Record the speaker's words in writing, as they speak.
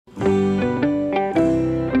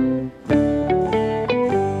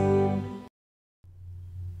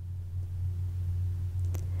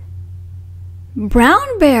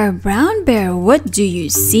Brown Bear, what do you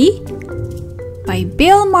see? By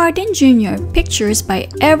Bill Martin Jr. Pictures by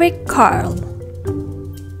Eric Carle.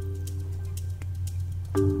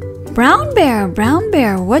 Brown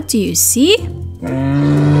Bear, what do you see?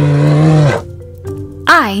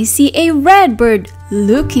 I see a red bird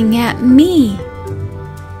looking at me.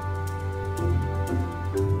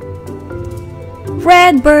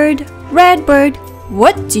 Red bird,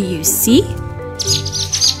 what do you see?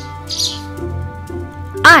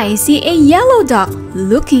 I see a yellow duck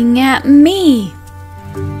looking at me.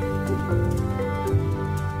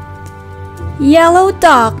 Yellow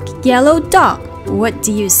duck, what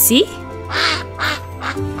do you see?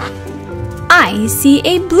 I see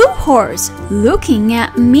a blue horse looking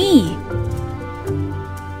at me.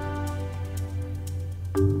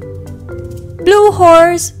 Blue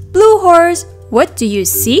horse, what do you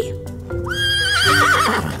see?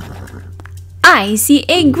 I see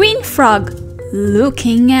a green frog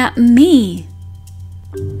looking at me.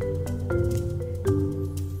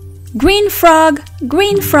 Green frog,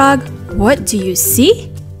 what do you see?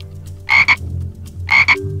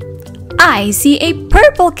 I see a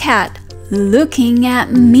purple cat looking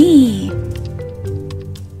at me.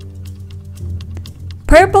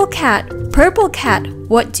 Purple cat,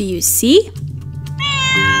 what do you see?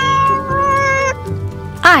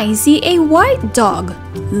 I see a white dog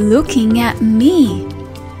looking at me.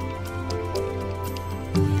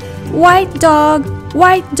 White dog,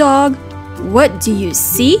 what do you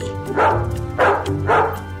see?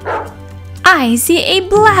 I see a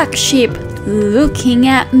black sheep looking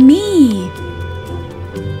at me.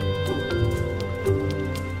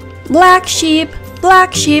 Black sheep,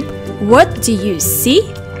 what do you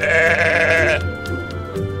see?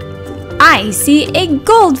 I see a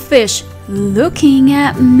goldfish looking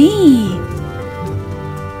at me.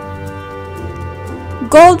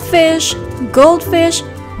 Goldfish,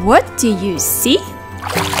 what do you see?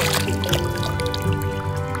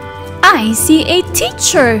 I see a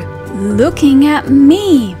teacher looking at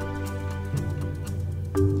me.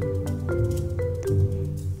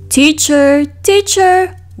 Teacher,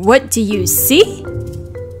 what do you see?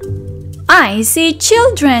 I see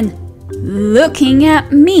children looking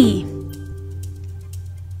at me.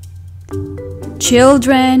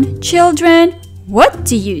 Children, what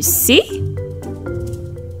do you see?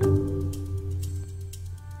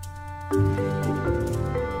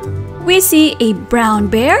 We see a brown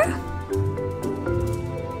bear,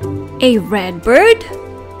 a red bird,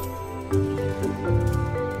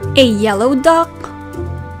 a yellow duck,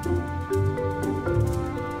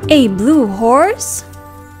 a blue horse,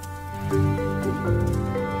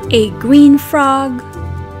 a green frog,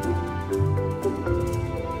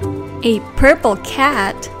 a purple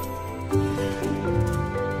cat,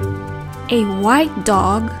 a white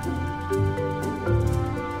dog,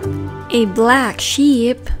 a black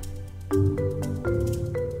sheep,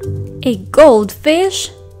 a goldfish,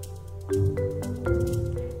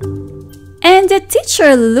 and a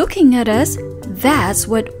teacher looking at us. That's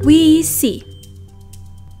what we see.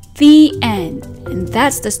 The end. And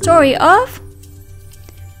that's the story of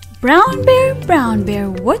Brown Bear,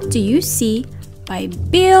 what do you see? By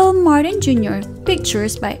Bill Martin Jr.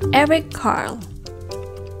 Pictures by Eric Carle.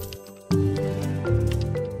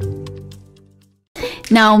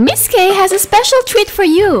 Now Miss Kaye has a special treat for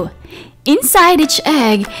you. Inside each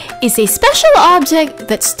egg is a special object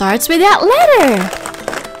that starts with that letter.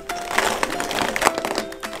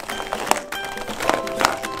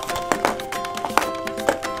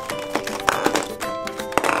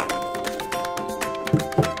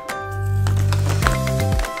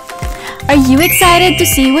 Are you excited to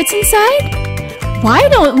see what's inside? Why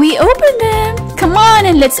don't we open them? Come on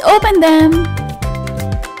and let's open them.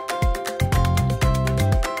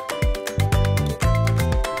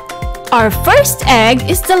 Our first egg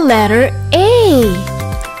is the letter A.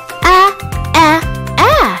 A.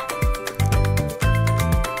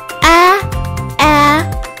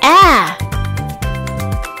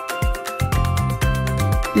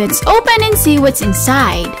 Let's open and see what's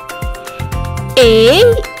inside. A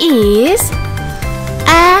is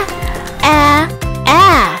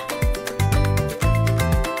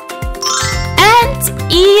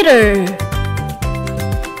Anteater.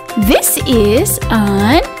 This is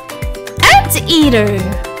an Anteater.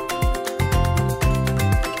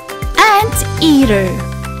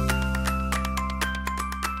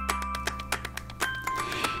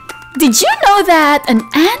 Did you know that an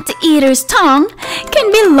anteater's tongue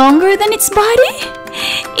can be longer than its body?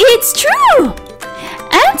 It's true!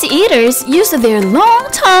 Anteaters use their long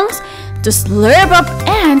tongues to slurp up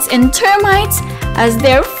ants and termites as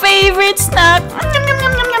their favorite snack.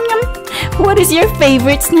 What is your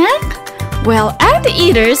favorite snack? Well,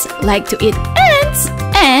 anteaters like to eat ants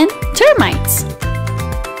and termites.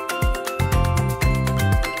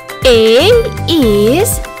 A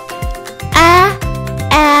is a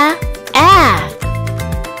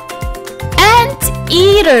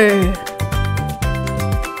anteater.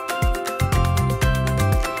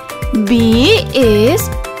 B is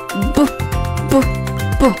b.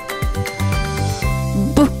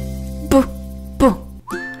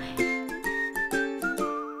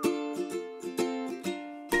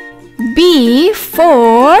 B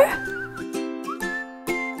for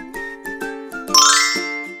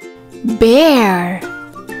bear.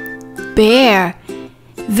 Bear.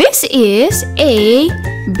 This is a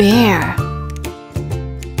bear.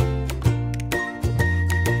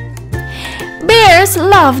 Bears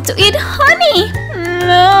love to eat honey.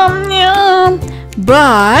 Nom, nom.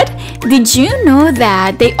 But did you know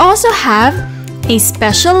that they also have a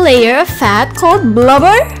special layer of fat called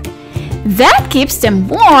blubber? That keeps them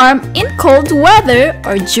warm in cold weather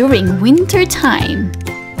or during winter time.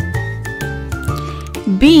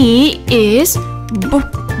 B is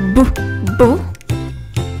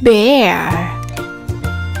bear.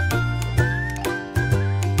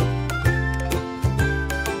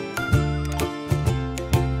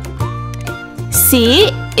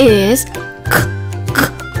 C is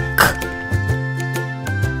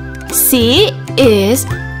C is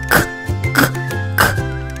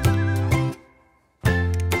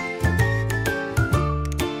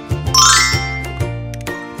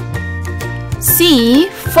C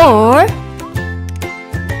for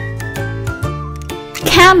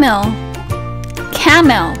camel.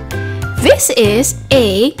 Camel. This is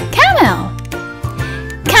a camel.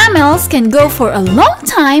 Camels can go for a long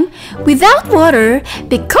time without water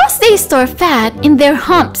because they store fat in their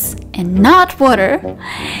humps and not water.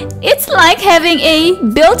 It's like having a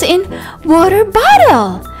built-in water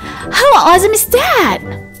bottle. How awesome is that?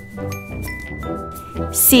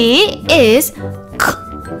 C is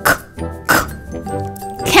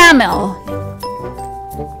camel.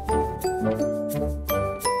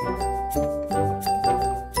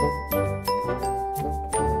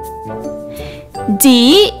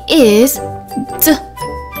 D is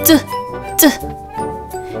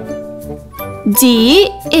D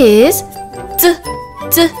is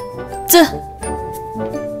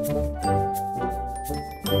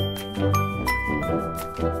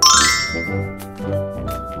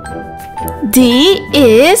D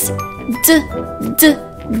is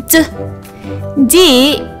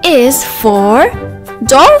D is for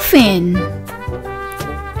dolphin.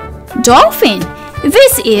 Dolphin.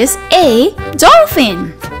 This is a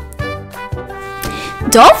dolphin.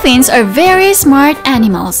 Dolphins are very smart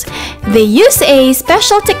animals. They use a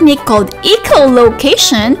special technique called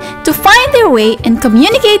echolocation to find their way and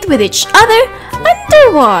communicate with each other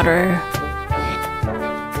underwater.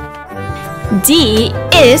 D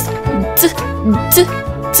is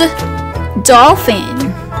dolphin.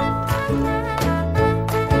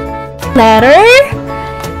 Letter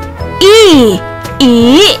E.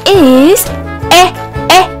 E is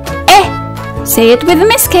Say it with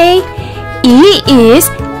Miss Kaye. E is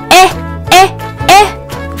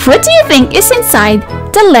What do you think is inside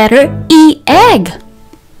the letter E egg?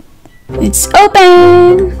 It's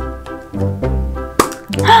open.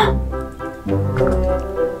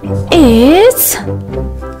 It's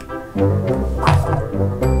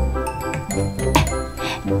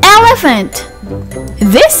elephant.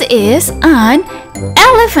 This is an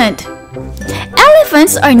elephant.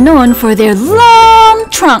 Elephants are known for their long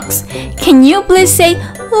trunks. Can you please say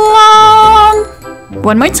long?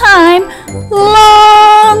 One more time.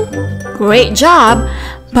 Long. Great job.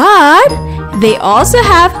 But they also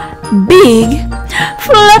have big,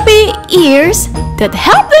 fluffy ears that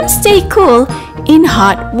help them stay cool in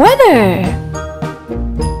hot weather.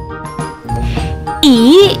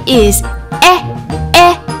 E is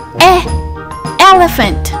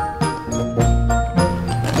elephant.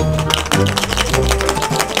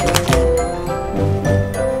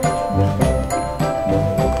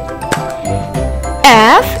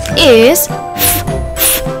 F is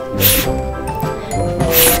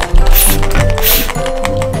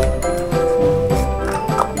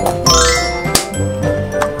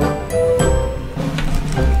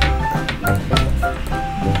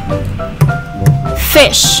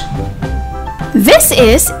fish. This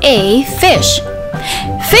is a fish.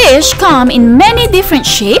 Fish come in many different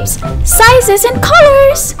shapes, sizes, and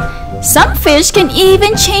colors. Some fish can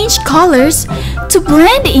even change colors to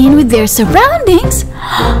blend in with their surroundings,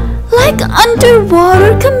 like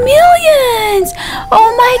underwater chameleons. Oh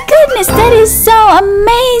my goodness, that is so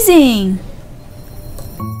amazing!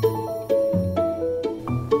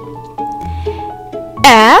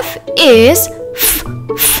 F is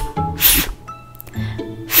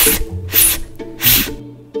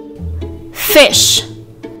fish.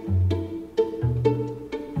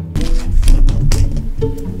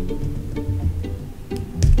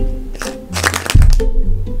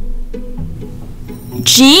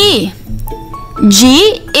 G.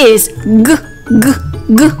 G is g.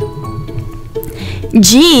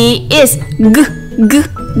 G is g.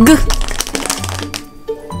 G.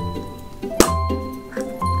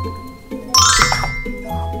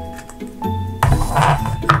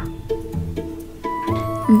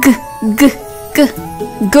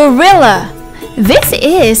 Gorilla. This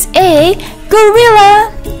is a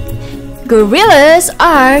gorilla. Gorillas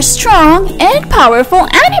are strong and powerful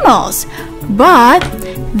animals, but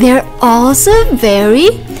they're also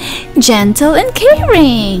very gentle and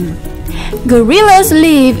caring. Gorillas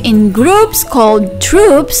live in groups called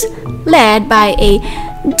troops, led by a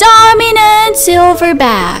dominant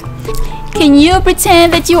silverback. Can you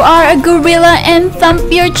pretend that you are a gorilla and thump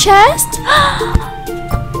your chest?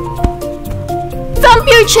 Thump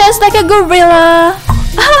your chest like a gorilla.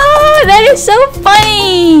 Oh, that is so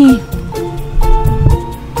funny.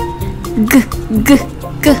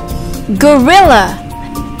 Gorilla.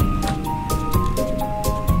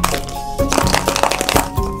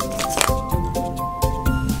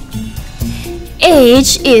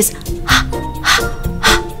 H is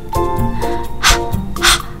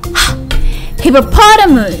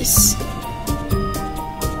hippopotamus.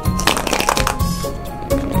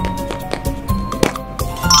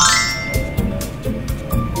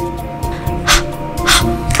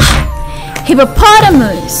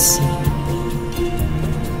 Hippopotamus.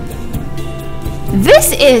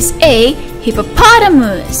 This is a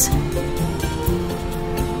hippopotamus.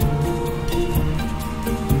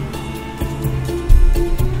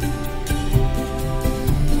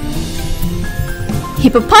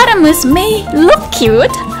 Hippopotamus may look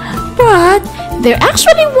cute, but they're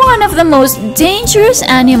actually one of the most dangerous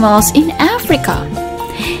animals in Africa.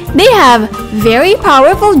 They have very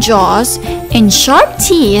powerful jaws and sharp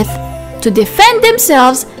teeth to defend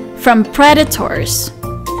themselves from predators.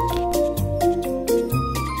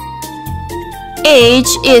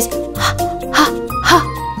 H is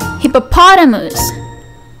hippopotamus.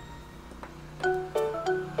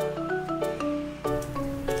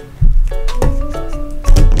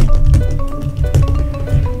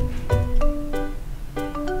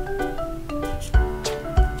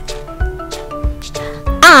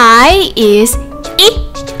 I is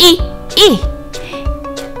I.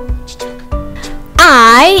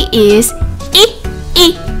 I is I.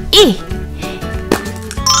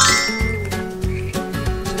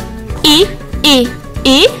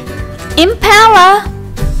 Impala.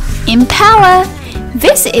 Impala.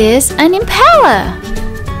 This is an impala.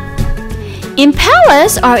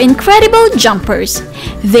 Impalas are incredible jumpers.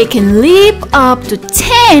 They can leap up to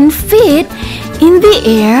 10 feet in the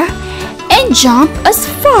air and jump as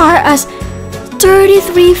far as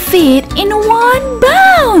 33 feet in one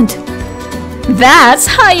bound. That's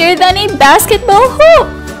higher than a basketball hoop.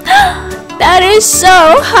 That is so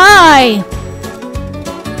high.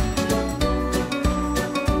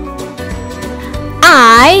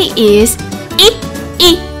 I is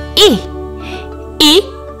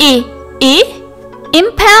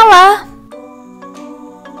impala.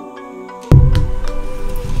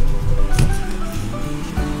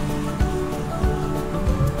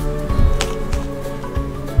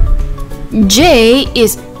 J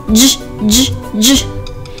is J.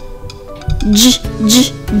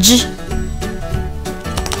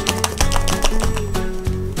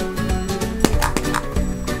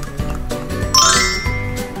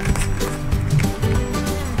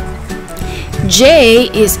 J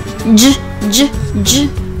is J.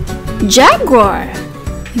 Jaguar.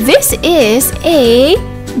 This is a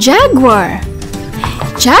jaguar.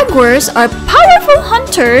 Jaguars are powerful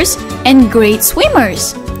hunters and great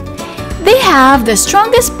swimmers. They have the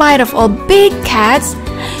strongest bite of all big cats,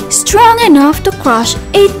 strong enough to crush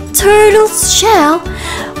a turtle's shell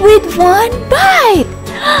with one bite.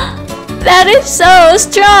 That is so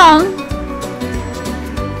strong.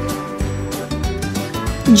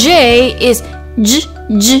 J is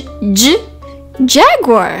J.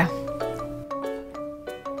 Jaguar.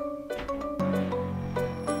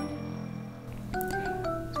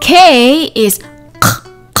 K is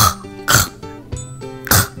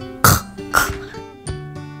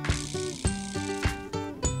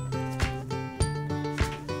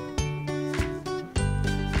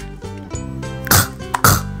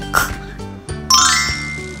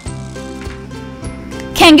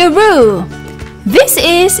kangaroo. This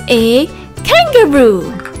is a kangaroo.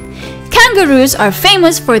 Kangaroos are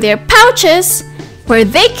famous for their pouches, where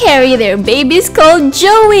they carry their babies called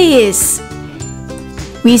joeys.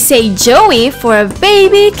 We say joey for a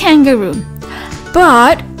baby kangaroo.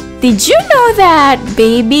 But did you know that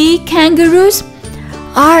baby kangaroos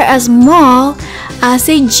are as small as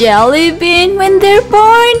a jelly bean when they're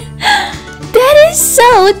born? That is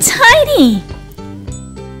so tiny!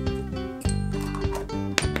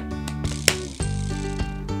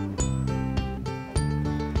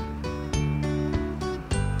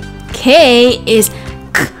 K is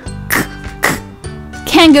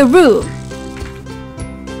kangaroo.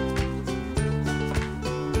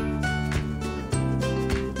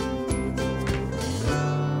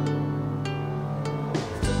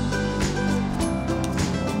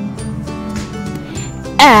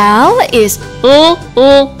 L is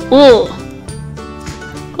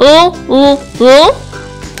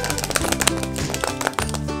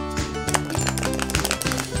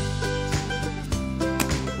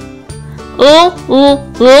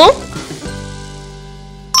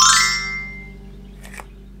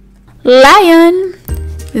lion.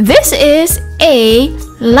 This is a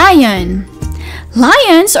lion.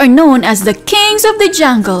 Lions are known as the kings of the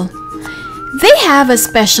jungle. They have a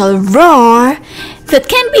special roar that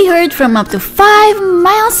can be heard from up to 5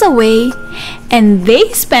 miles away, and they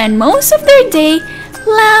spend most of their day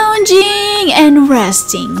lounging and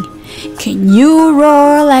resting. Can you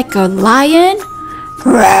roar like a lion?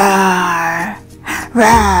 Roar!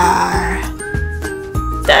 Roar!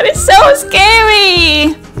 That is so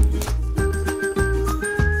scary!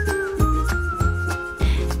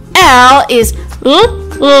 L is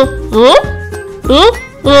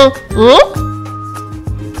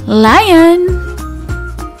lion.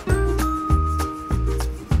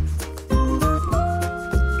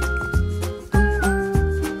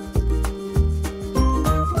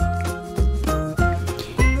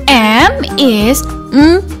 M is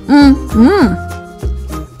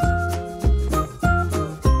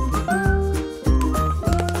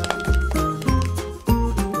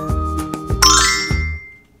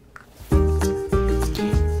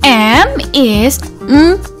M is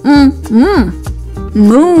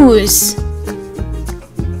moose.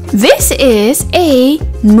 This is a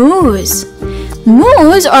moose.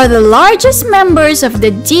 Moose are the largest members of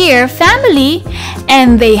the deer family,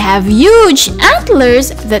 and they have huge antlers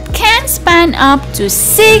that can span up to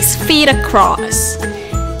 6 feet across.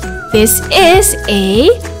 This is a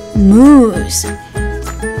moose.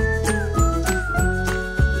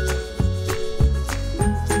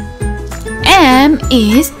 M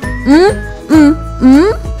is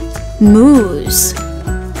moose.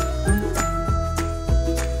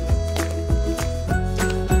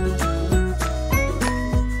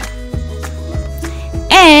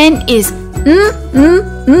 N is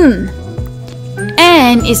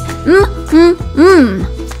N is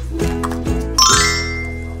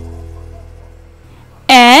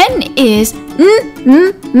N is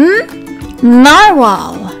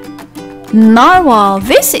narwhal. Narwhal.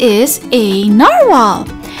 This is a narwhal.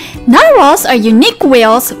 Narwhals are unique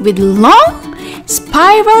whales with long,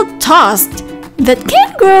 spiral tusks that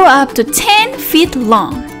can grow up to 10 feet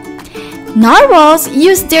long. Narwhals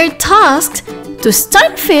use their tusks to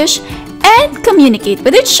stun fish and communicate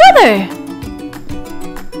with each other.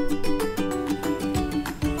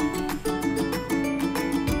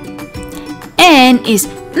 N is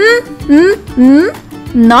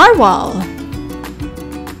narwhal.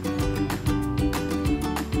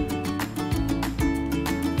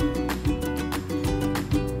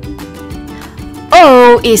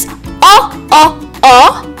 O is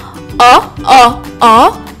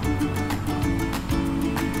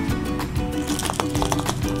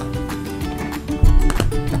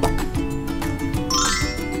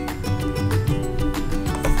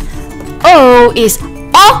O is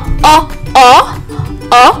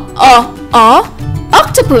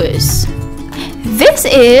octopus. This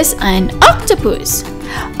is an octopus.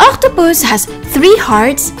 Octopus has 3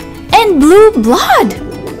 hearts and blue blood.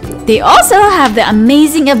 They also have the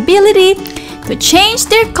amazing ability to change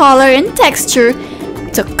their color and texture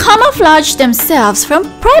to camouflage themselves from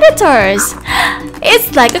predators.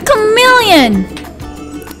 It's like a chameleon.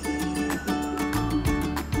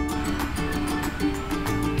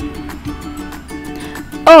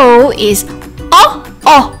 O is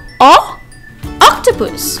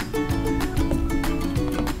octopus.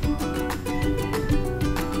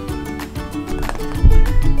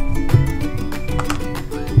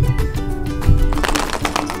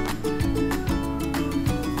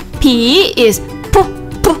 P is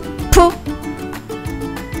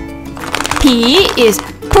P is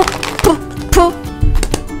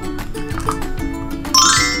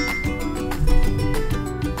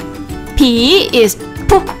P is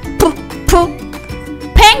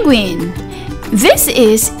penguin. This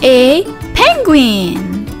is a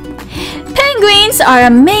penguin. Penguins are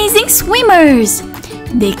amazing swimmers.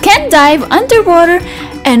 They can dive underwater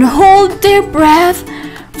and hold their breath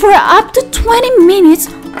for up to 20 minutes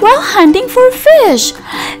while hunting for fish.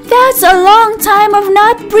 That's a long time of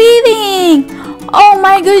not breathing. Oh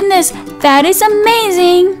my goodness, that is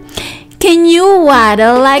amazing. Can you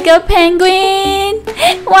waddle like a penguin?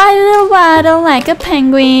 Waddle, waddle like a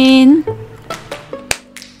penguin.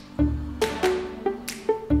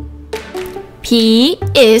 P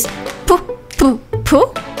is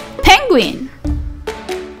penguin.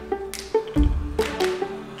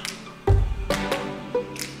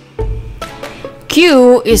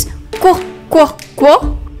 Q is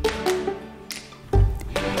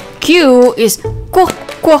Q is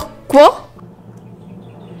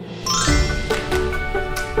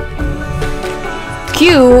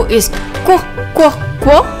Q is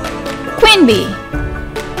queen bee.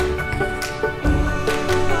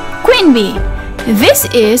 Queen bee. This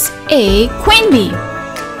is a queen bee.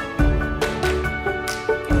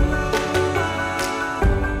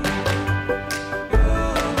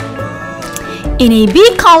 In a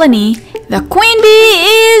bee colony, the queen bee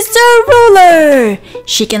is the ruler.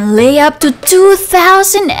 She can lay up to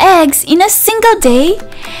 2,000 eggs in a single day,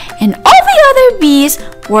 and all the other bees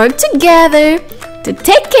work together to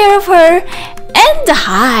take care of her and the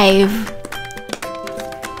hive.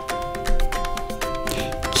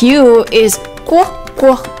 Q is queen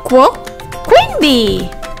bee.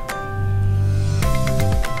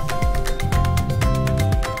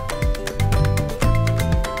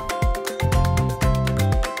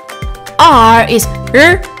 R is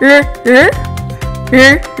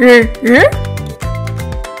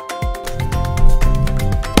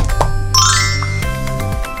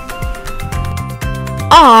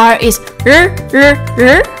R is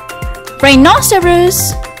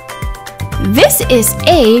rhinoceros. This is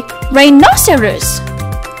a rhinoceros.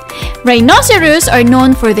 Rhinoceros are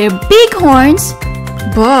known for their big horns,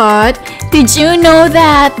 but did you know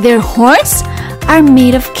that their horns are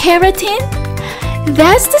made of keratin?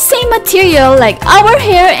 That's the same material like our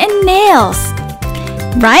hair and nails.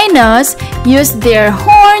 Rhinos use their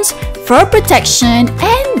horns for protection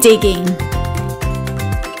and digging.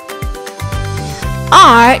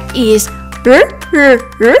 R is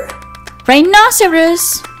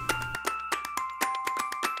rhinoceros.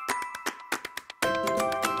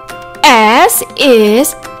 S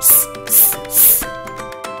is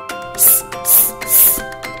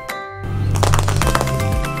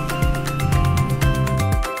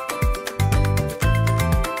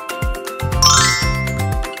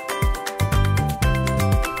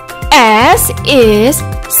S is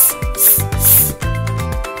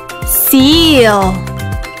seal.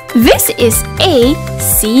 This is a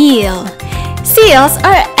seal. Seals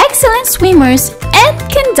are excellent swimmers and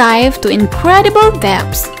can dive to incredible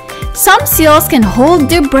depths. Some seals can hold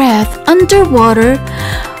their breath underwater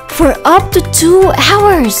for up to 2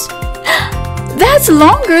 hours. That's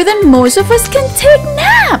longer than most of us can take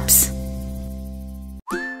naps.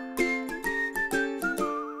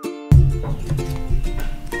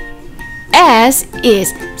 S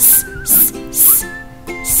is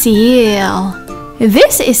seal.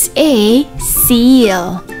 This is a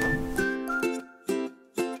seal.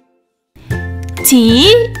 T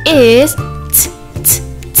is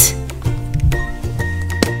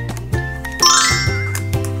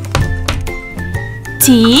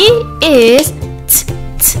T is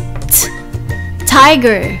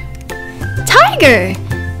tiger. Tiger.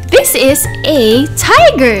 This is a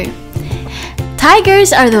tiger.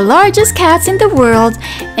 Tigers are the largest cats in the world,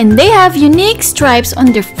 and they have unique stripes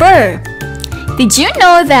on their fur. Did you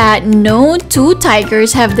know that no two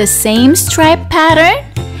tigers have the same stripe pattern?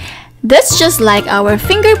 That's just like our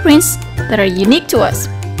fingerprints that are unique to us.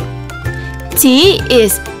 T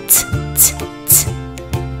is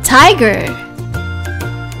tiger.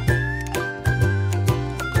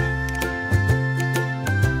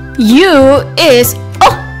 U is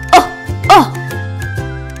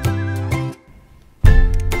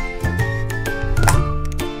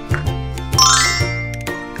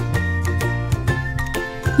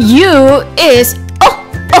U is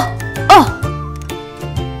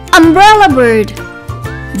umbrella bird.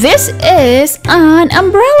 This is an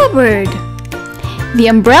umbrella bird. The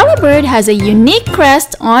umbrella bird has a unique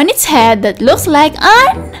crest on its head that looks like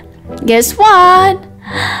guess what?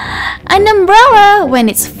 An umbrella when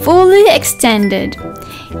it's fully extended.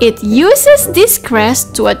 It uses this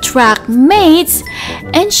crest to attract mates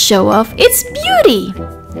and show off its beauty.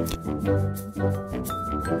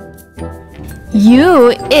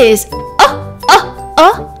 U is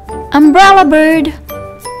a umbrella bird.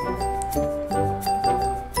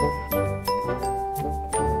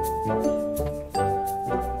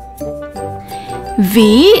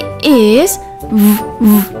 V is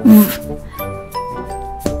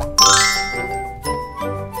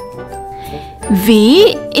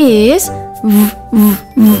V is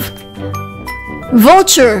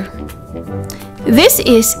vulture. This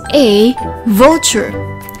is a vulture.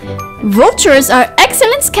 Vultures are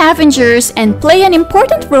excellent scavengers and play an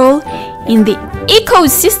important role in the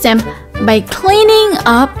ecosystem by cleaning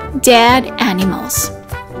up dead animals.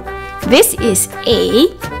 This is a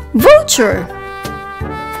vulture.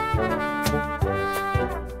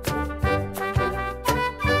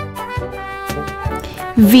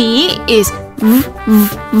 V is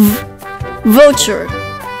vulture.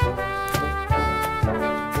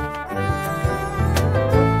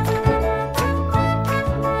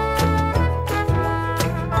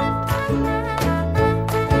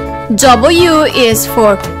 W is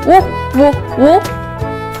for woo, woo, woo.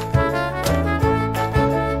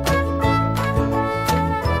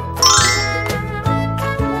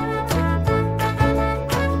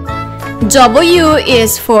 W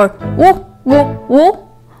is for woo, woo, woo.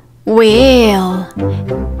 Whale.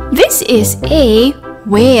 This is a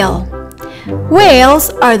whale.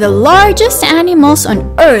 Whales are the largest animals on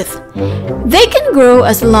Earth. They can grow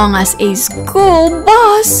as long as a school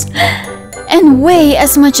bus and weigh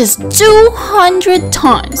as much as 200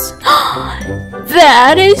 tons.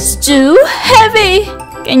 That is too heavy.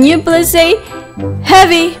 Can you please say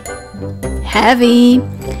heavy? Heavy.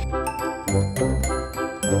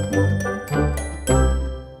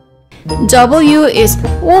 W is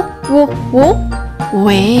woo, woo, woo.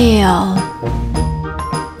 Whale.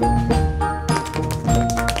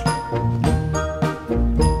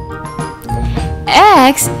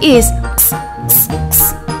 X is x, x,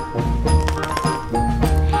 x.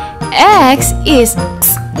 X is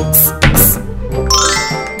x, x, x.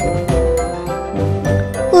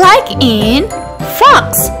 Like in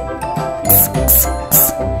fox. X, x,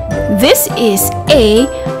 x. This is a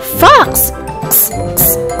fox. X,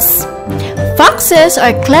 x, x. Foxes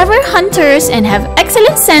are clever hunters and have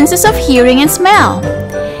excellent senses of hearing and smell.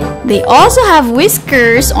 They also have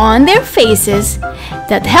whiskers on their faces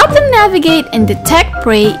that help them navigate and detect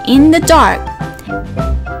prey in the dark.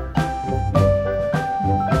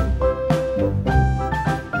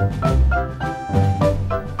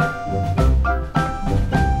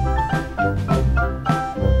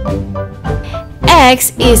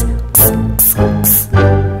 X is x, x, x,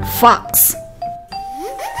 fox.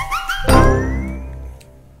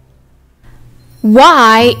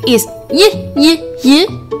 Y is y, y, y.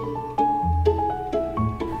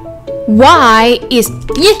 Y is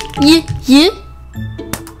y, y, y.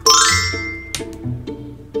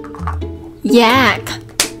 Yak.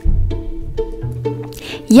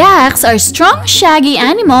 Yaks are strong, shaggy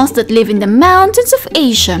animals that live in the mountains of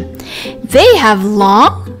Asia. They have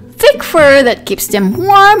long, thick fur that keeps them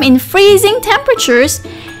warm in freezing temperatures,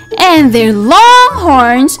 and their long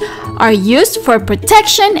horns are used for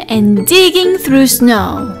protection and digging through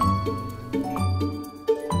snow.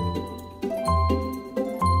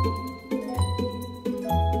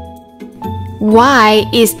 Y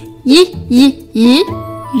is y, y, y,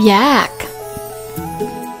 yak.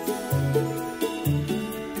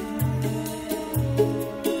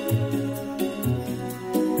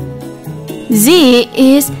 Z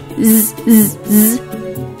is z, z, z.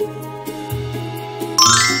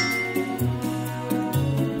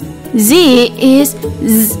 Z is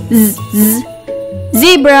z, z, z.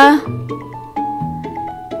 Zebra.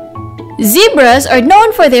 Zebras are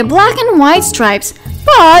known for their black and white stripes,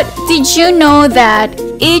 but did you know that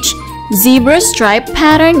each zebra stripe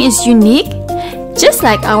pattern is unique? Just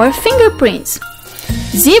like our fingerprints.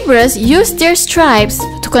 Zebras use their stripes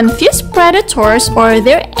to confuse predators or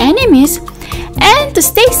their enemies and to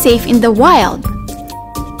stay safe in the wild.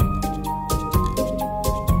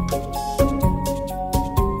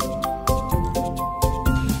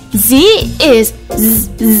 Z is z,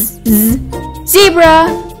 z, z, zebra.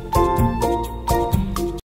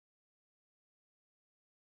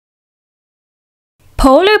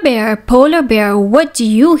 Polar Bear, What Do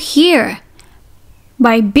You Hear?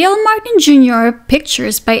 By Bill Martin Jr.,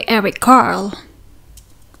 pictures by Eric Carle.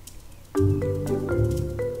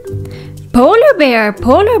 Polar Bear,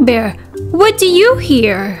 what do you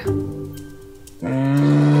hear?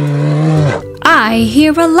 I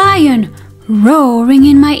hear a lion roaring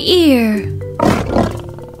in my ear.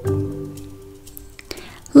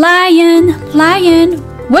 Lion,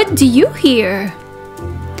 what do you hear?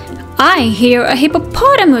 I hear a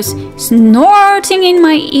hippopotamus snorting in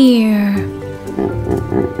my ear.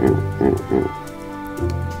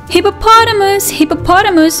 Hippopotamus,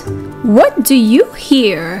 hippopotamus, what do you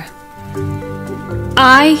hear?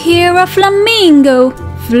 I hear a flamingo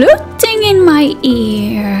fluting in my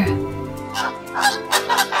ear.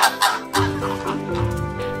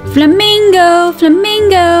 Flamingo,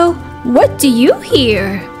 flamingo, what do you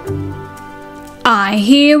hear? I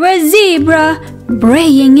hear a zebra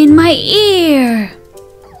braying in my ear.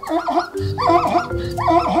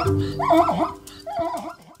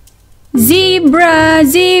 Zebra,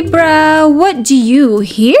 zebra, what do you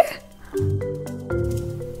hear?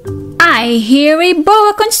 I hear a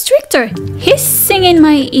boa constrictor hissing in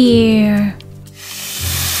my ear.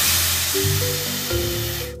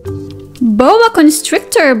 Boa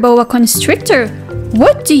constrictor,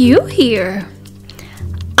 what do you hear?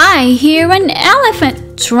 I hear an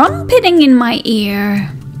elephant trumpeting in my ear.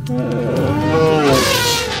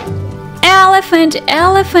 Elephant,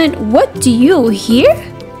 elephant, what do you hear?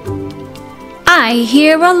 I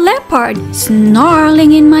hear a leopard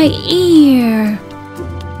snarling in my ear.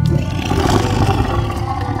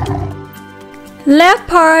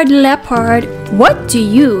 Leopard, leopard, what do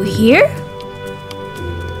you hear?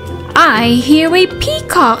 I hear a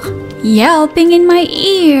peacock yelping in my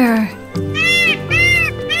ear.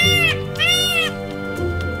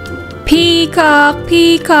 Peacock,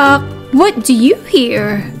 peacock, what do you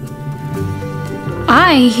hear?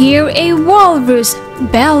 I hear a walrus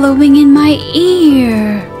bellowing in my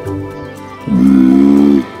ear.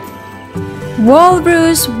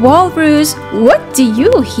 Walrus, walrus, what do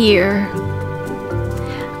you hear?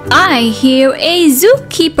 I hear a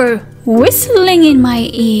zookeeper whistling in my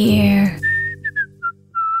ear.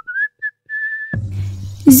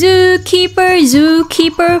 Zookeeper,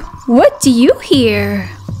 zookeeper, what do you hear?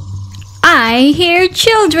 I hear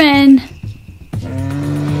children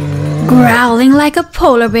growling like a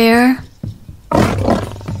polar bear,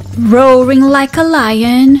 roaring like a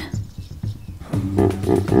lion,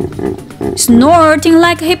 snorting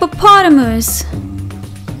like a hippopotamus,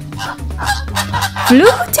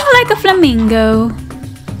 fluting like a flamingo,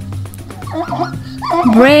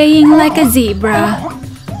 braying like a zebra,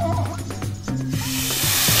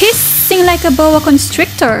 hissing like a boa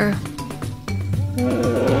constrictor,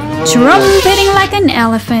 trumpeting like an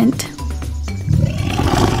elephant,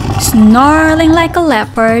 snarling like a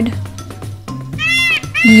leopard,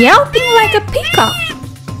 yelping like a peacock,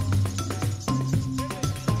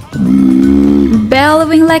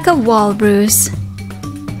 bellowing like a walrus.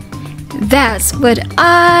 That's what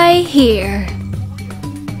I hear.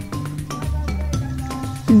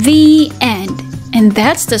 The end. And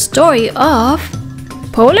that's the story of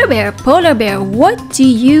Polar Bear, what do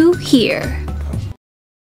you hear?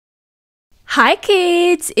 Hi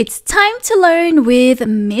kids! It's time to learn with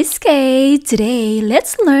Miss Kaye. Today,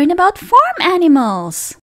 let's learn about farm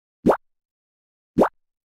animals.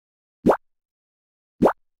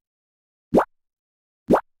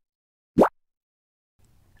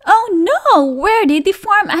 Oh no! Where did the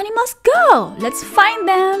farm animals go? Let's find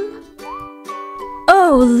them.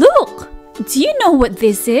 Oh, look! Do you know what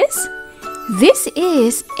this is? This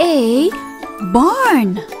is a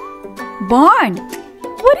barn.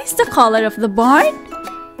 What is the color of the barn?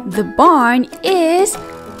 The barn is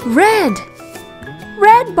red.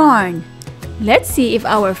 Red barn. Let's see if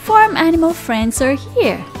our farm animal friends are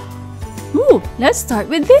here. Ooh, let's start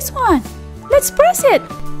with this one. Let's press it.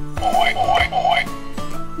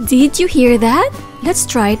 Did you hear that? Let's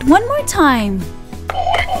try it one more time.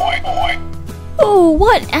 Oh,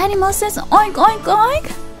 what animal says oink oink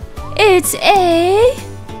oink? It's a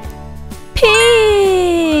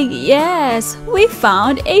pig! Yes, we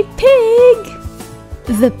found a pig!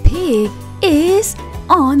 The pig is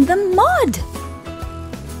on the mud.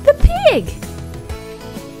 The pig!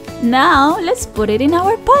 Now, let's put it in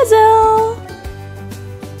our puzzle.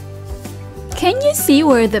 Can you see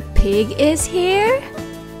where the pig is here?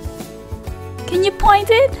 Can you point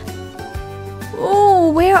it?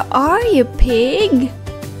 Oh, where are you, pig?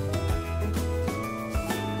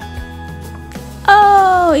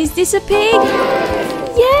 Oh, is this a pig?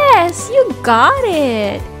 Yes, you got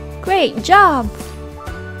it! Great job!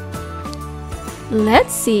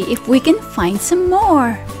 Let's see if we can find some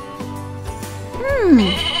more.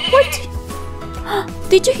 What?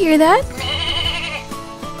 Did you hear that?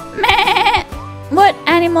 Meh! What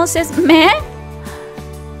animal says meh?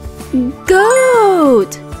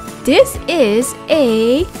 Goat! This is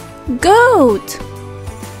a goat.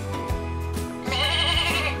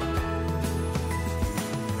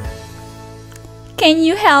 Can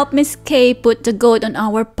you help Miss Kaye put the goat on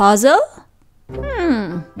our puzzle?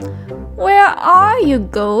 Where are you,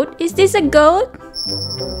 goat? Is this a goat?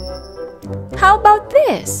 How about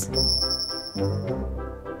this?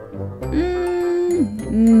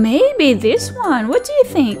 Maybe this one. What do you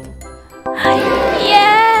think?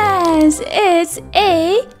 Yes, it's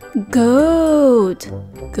a goat.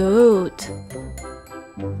 Goat.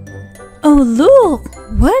 Oh, look!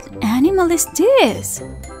 What animal is this?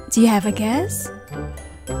 Do you have a guess?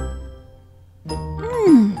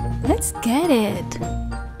 Let's get it.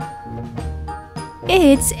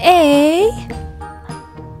 It's a...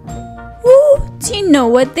 Ooh, do you know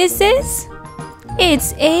what this is?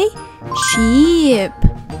 It's a sheep.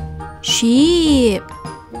 Sheep.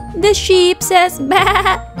 The sheep says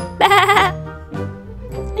ba, ba.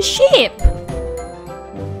 Sheep.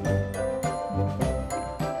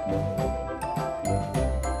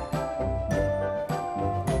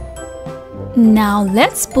 Now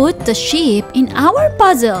let's put the sheep in our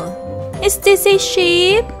puzzle. Is this a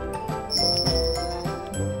sheep?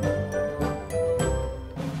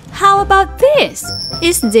 How about this?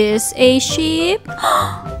 Is this a sheep?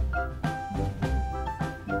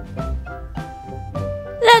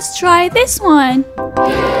 Let's try this one.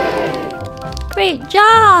 Great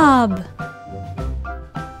job!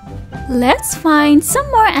 Let's find some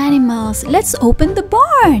more animals. Let's open the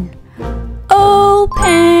barn.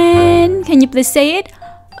 Open! Can you please say it?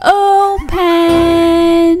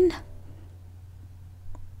 Open!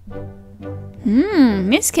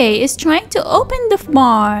 Miss Kaye is trying to open the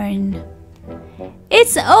barn.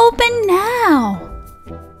 It's open now.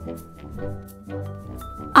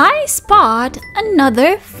 I spot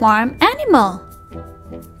another farm animal.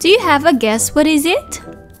 Do you have a guess what is it?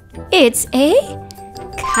 It's a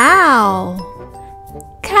cow.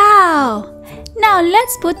 Cow. Now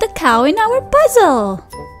let's put the cow in our puzzle.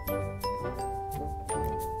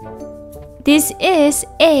 This is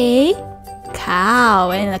a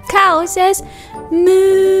cow and the cow says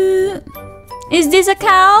moo. Is this a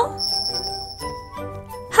cow?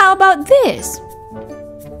 How about this?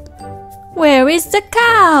 Where is the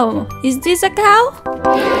cow? Is this a cow?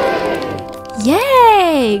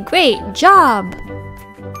 Yay! Great job!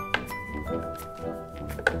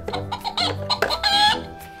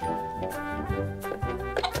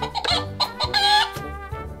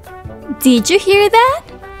 Did you hear that?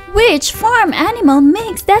 Which farm animal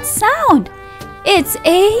makes that sound? It's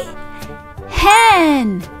a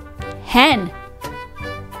hen. Hen.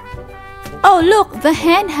 Oh, look, the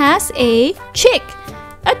hen has a chick.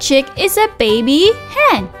 A chick is a baby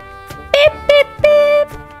hen. Beep, beep, beep.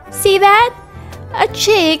 See that? A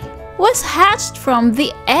chick was hatched from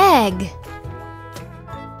the egg.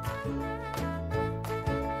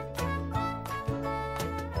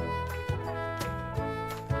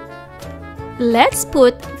 Let's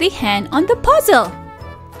put the hen on the puzzle.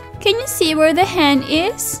 Can you see where the hen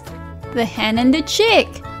is? The hen and the chick.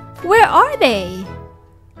 Where are they?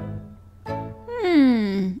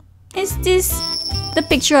 Is this the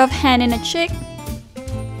picture of hen and a chick?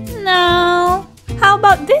 No. How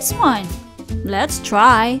about this one? Let's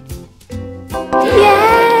try.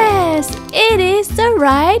 Yes, it is the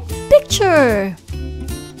right picture.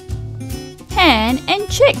 Hen and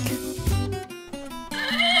chick.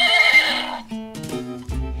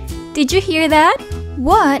 Did you hear that?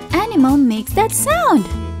 What animal makes that sound?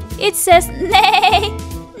 It says neigh,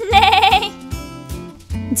 neigh.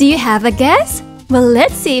 Do you have a guess? Well,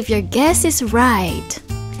 let's see if your guess is right.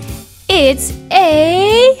 It's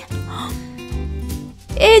a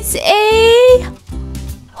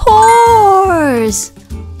horse.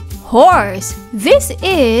 Horse. This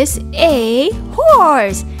is a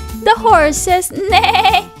horse. The horse says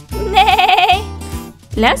neigh, neigh.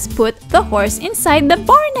 Let's put the horse inside the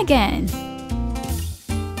barn again.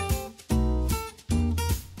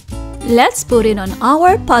 Let's put it on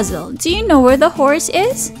our puzzle. Do you know where the horse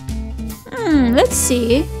is? Let's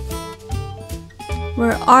see.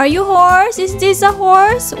 Where are you, horse? Is this a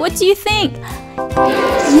horse? What do you think?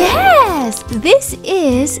 Yes! This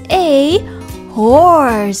is a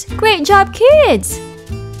horse. Great job, kids!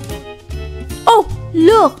 Oh,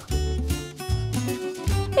 look!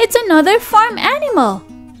 It's another farm animal.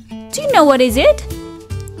 Do you know what is it?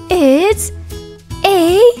 It's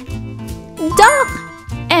a duck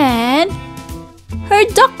and her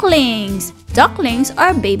ducklings. Ducklings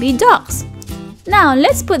are baby ducks. Now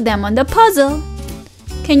let's put them on the puzzle.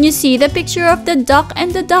 Can you see the picture of the duck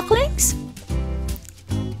and the ducklings?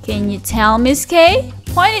 Can you tell, Miss Kaye?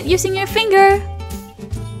 Point it using your finger.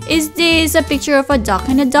 Is this a picture of a duck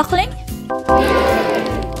and a duckling?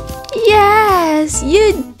 Yes,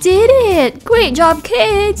 you did it! Great job,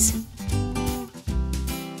 kids!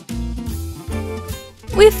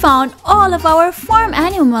 We found all of our farm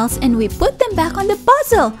animals and we put them back on the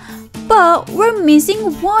puzzle. But we're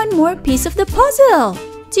missing one more piece of the puzzle.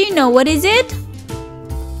 Do you know what is it?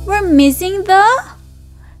 We're missing the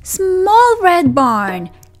small red barn.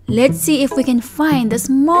 Let's see if we can find the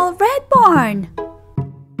small red barn.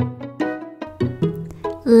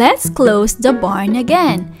 Let's close the barn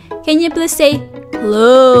again. Can you please say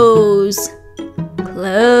close?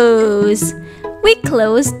 Close. We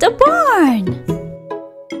closed the barn.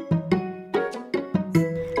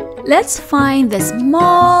 Let's find the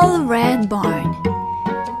small red barn.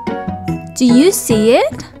 Do you see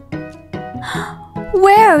it?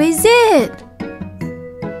 Where is it?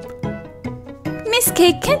 Miss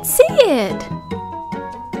Kaye can't see it.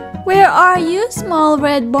 Where are you, small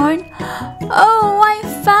red barn? Oh, I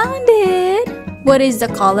found it. What is the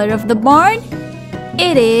color of the barn?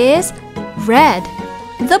 It is red.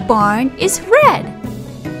 The barn is red.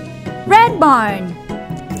 Red barn.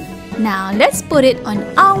 Now let's put it on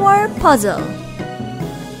our puzzle.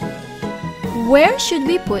 Where should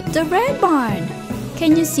we put the red barn?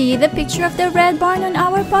 Can you see the picture of the red barn on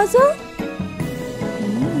our puzzle?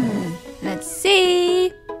 Let's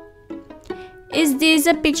see. Is this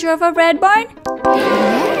a picture of a red barn?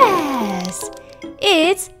 Yes,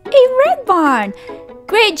 it's a red barn.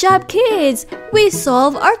 Great job, kids! We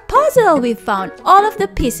solved our puzzle. We found all of the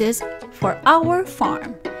pieces for our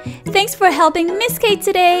farm. Thanks for helping Miss Kaye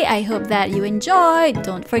today. I hope that you enjoyed.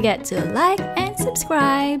 Don't forget to like and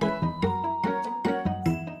subscribe.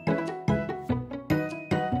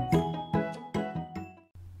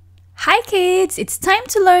 Hi kids! It's time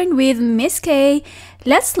to learn with Miss Kaye.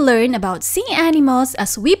 Let's learn about sea animals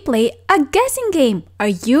as we play a guessing game. Are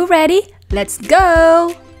you ready? Let's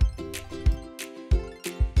go!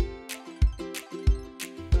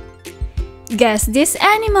 Guess this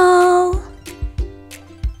animal.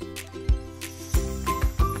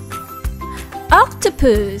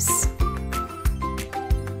 Octopus.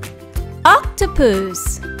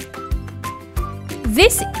 Octopus.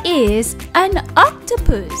 This is an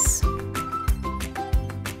octopus.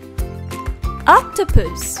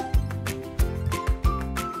 Octopus.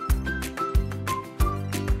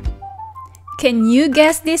 Can you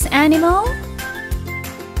guess this animal?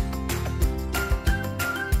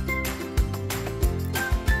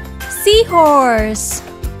 Seahorse.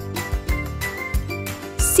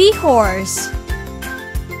 Seahorse.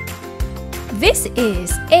 This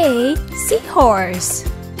is a seahorse.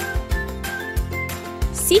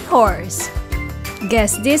 Seahorse.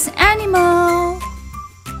 Guess this animal.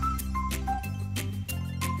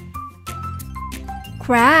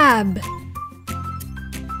 Crab.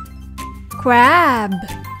 Crab.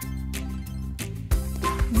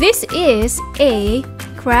 This is a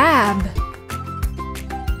crab.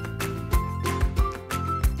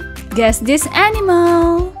 Guess this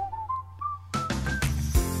animal.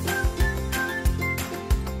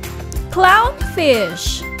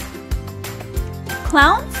 Clownfish.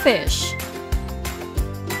 Clownfish.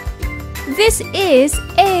 This is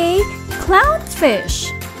a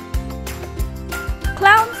clownfish.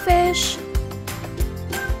 Clownfish.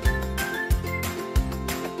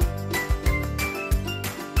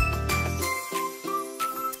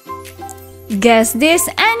 Guess this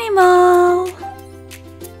animal.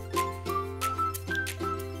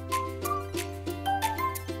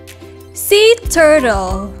 Sea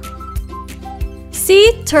turtle.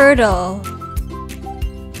 Sea turtle.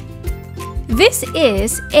 This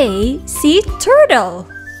is a sea turtle.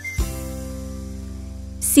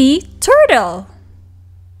 Sea turtle.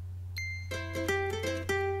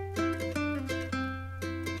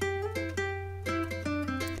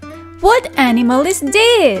 What animal is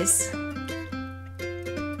this?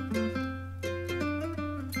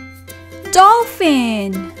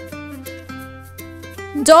 Dolphin.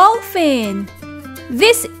 Dolphin.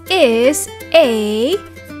 This is a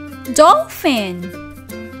dolphin.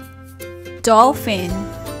 Dolphin.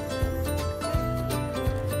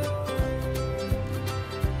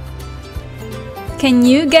 Can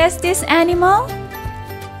you guess this animal?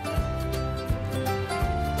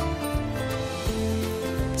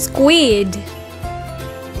 Squid.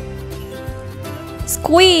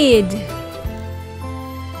 Squid.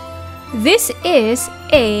 This is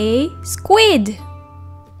a squid.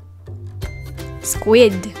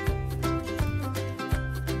 Squid.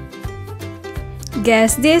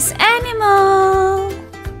 Guess this animal.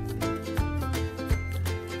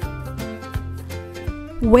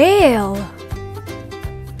 Whale.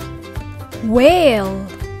 Whale.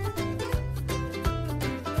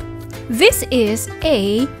 This is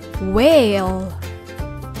a whale.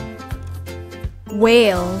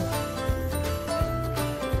 Whale.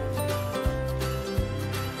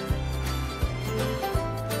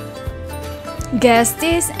 Guess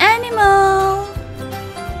this animal.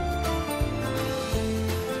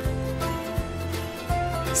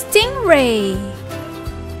 Stingray.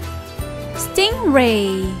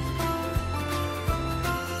 Stingray.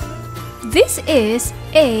 This is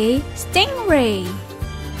a stingray.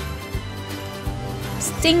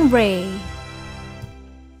 Stingray.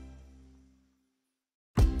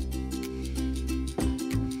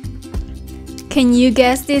 Can you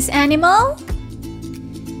guess this animal?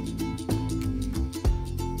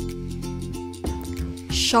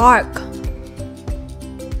 Shark.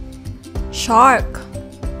 Shark.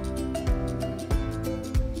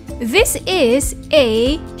 This is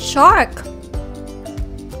a shark.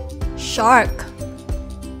 Shark.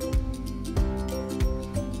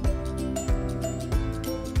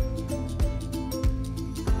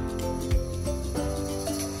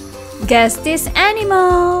 Guess this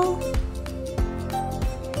animal.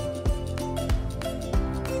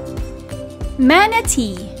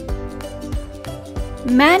 Manatee.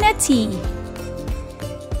 Manatee.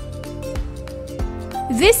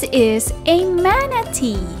 This is a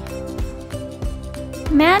manatee.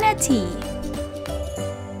 Manatee.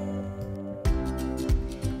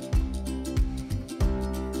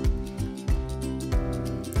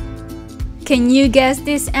 Can you guess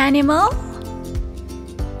this animal?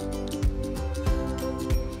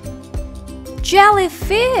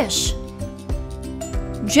 Jellyfish.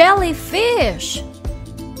 Jellyfish.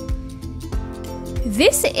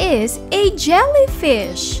 This is a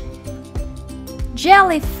jellyfish.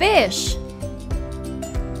 Jellyfish.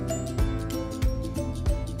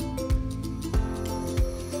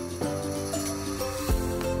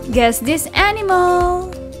 Guess this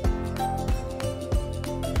animal.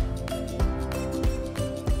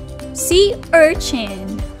 Sea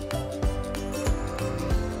urchin.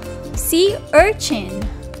 Sea urchin.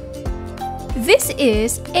 This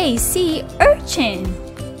is a sea urchin.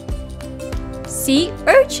 Sea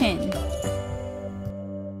urchin.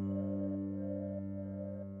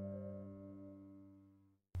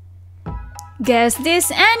 Guess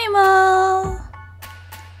this animal.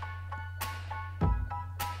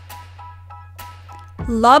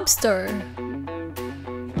 Lobster.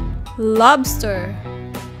 Lobster.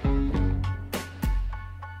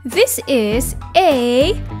 This is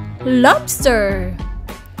a lobster.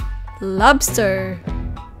 Lobster.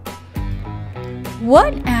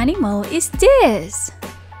 What animal is this?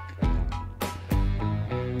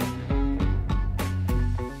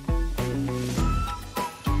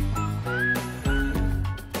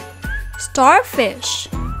 Starfish.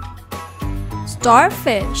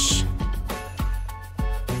 Starfish.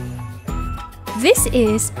 This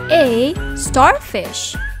is a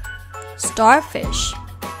starfish. Starfish.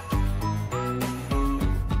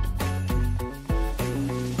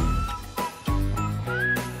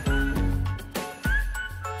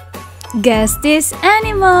 Guess this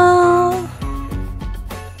animal.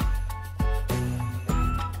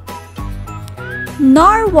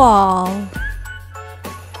 Narwhal.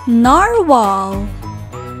 Narwhal.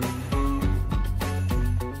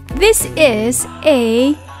 This is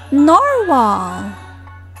a narwhal.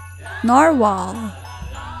 Narwhal.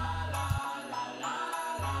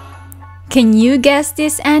 Can you guess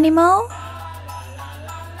this animal?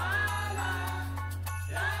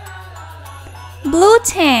 Blue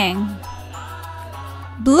tang.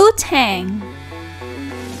 Blue tang.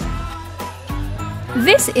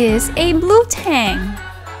 This is a blue tang.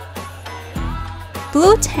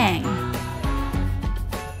 Blue tang.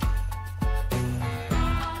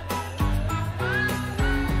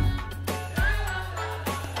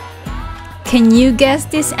 Can you guess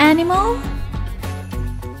this animal?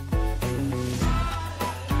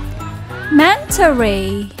 Manta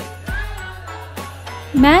ray.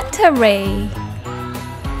 Manta ray.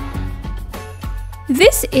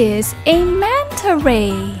 This is a manta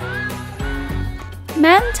ray.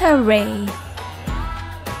 Manta ray.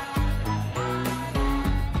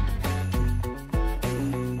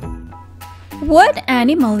 What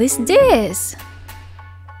animal is this?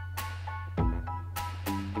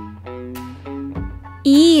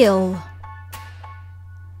 Eel.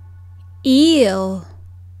 Eel.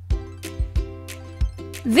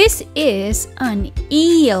 This is an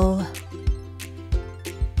eel.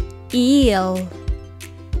 Eel.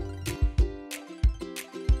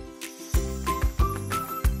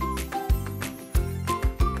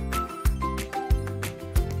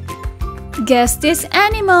 Guess this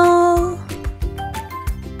animal.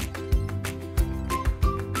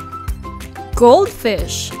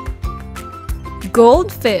 Goldfish.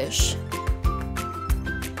 Goldfish.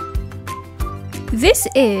 This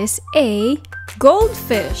is a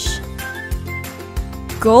goldfish.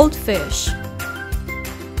 Goldfish.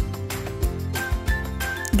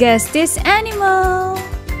 Guess this animal.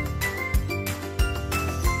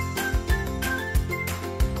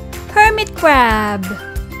 Hermit crab.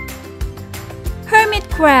 Hermit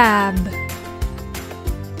crab.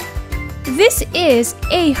 This is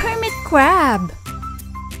a hermit crab.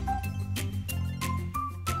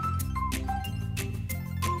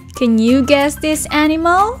 Can you guess this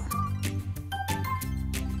animal?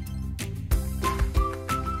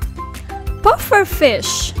 Puffer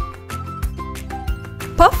fish.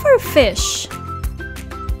 Puffer fish.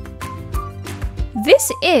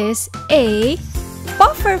 This is a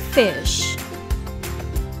puffer fish.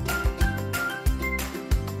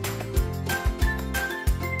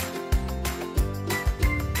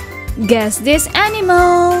 Guess this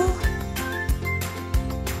animal.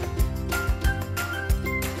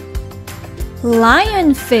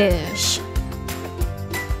 Lionfish.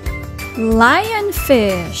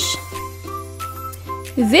 Lionfish.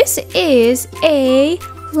 This is a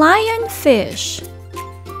lionfish.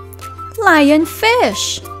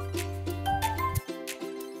 Lionfish.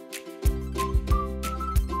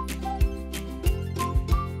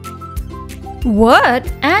 What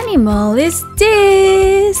animal is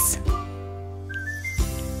this?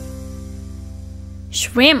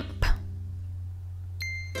 Shrimp.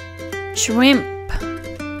 Shrimp.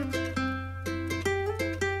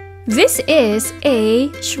 This is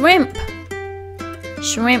a shrimp.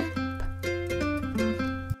 Shrimp.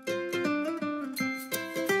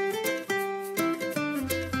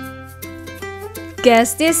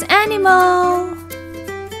 Guess this animal.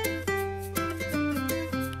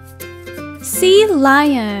 Sea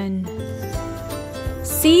lion.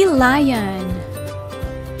 Sea lion.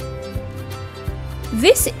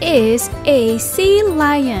 This is a sea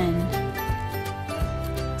lion.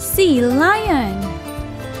 Sea lion.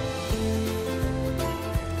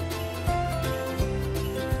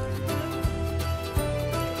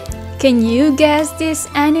 Can you guess this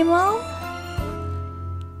animal?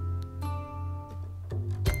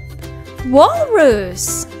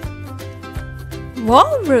 Walrus.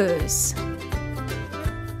 Walrus.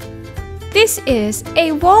 This is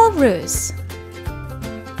a walrus.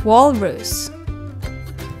 Walrus.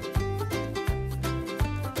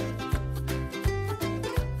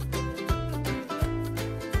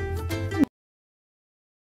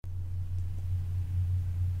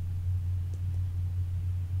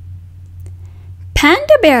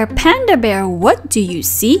 Panda Bear, What Do You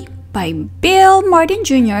See? By Bill Martin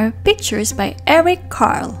Jr., pictures by Eric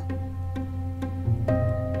Carle.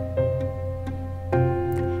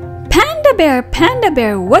 Panda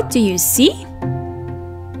Bear, what do you see?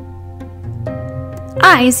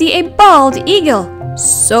 I see a bald eagle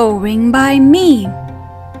soaring by me.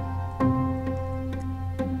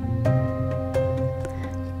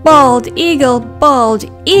 Bald eagle,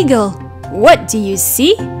 what do you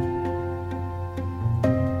see?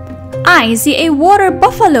 I see a water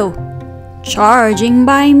buffalo charging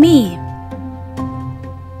by me.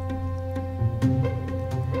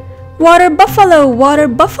 Water buffalo,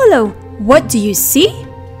 what do you see?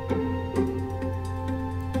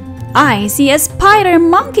 I see a spider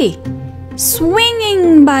monkey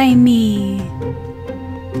swinging by me.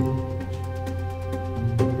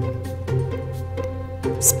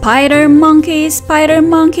 Spider monkey,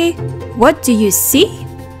 what do you see?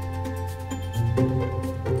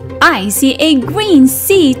 I see a green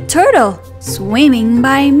sea turtle swimming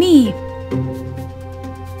by me.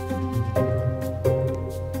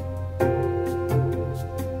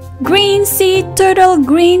 Green sea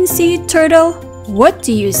turtle, what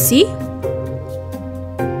do you see?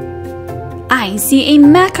 I see a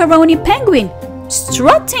macaroni penguin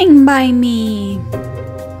strutting by me.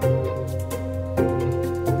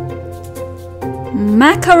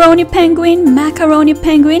 Macaroni penguin,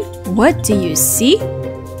 what do you see?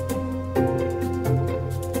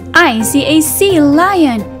 I see a sea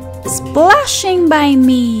lion splashing by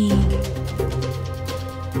me.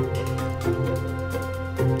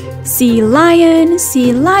 Sea lion,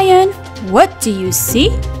 what do you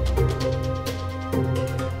see?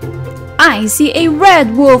 I see a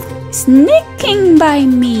red wolf sneaking by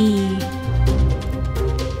me.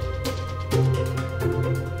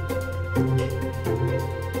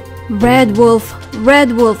 Red wolf,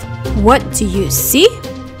 what do you see?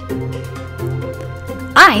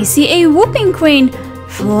 I see a whooping crane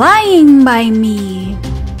flying by me.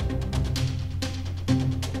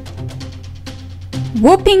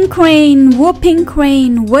 Whooping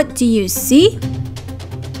crane, what do you see?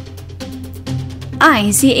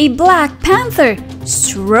 I see a black panther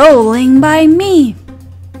strolling by me.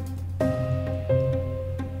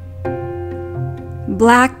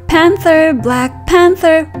 Black panther,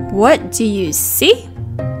 what do you see?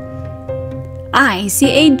 I see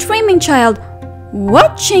a dreaming child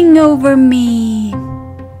watching over me.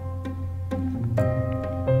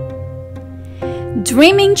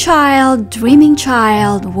 Dreaming child,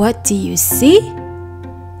 what do you see?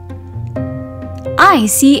 I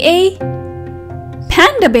see a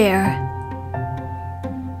panda bear,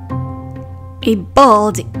 a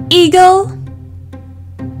bald eagle,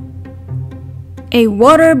 a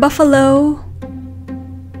water buffalo,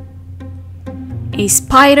 a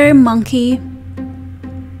spider monkey,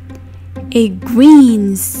 a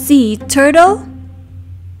green sea turtle,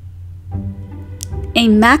 a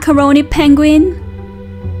macaroni penguin,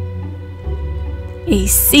 a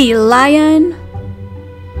sea lion,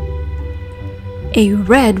 a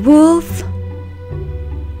red wolf,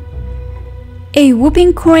 a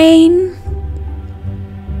whooping crane,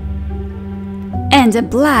 and a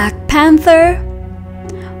black panther,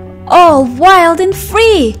 all wild and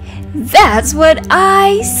free. That's what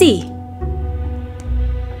I see.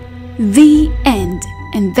 The end.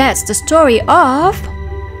 And that's the story of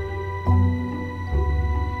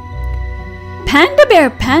Panda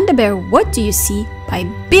Bear, What Do You See? By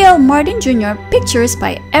Bill Martin Jr. Pictures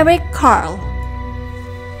by Eric Carle.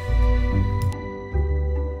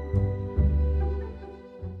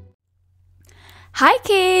 Hi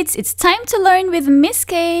kids, it's time to learn with Miss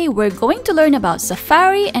Kaye. We're going to learn about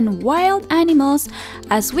safari and wild animals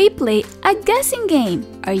as we play a guessing game.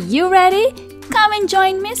 Are you ready? Come and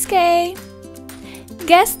join Miss Kaye.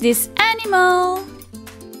 Guess this animal.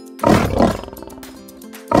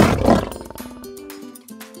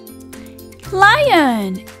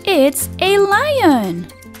 Lion. It's a lion.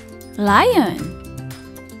 Lion.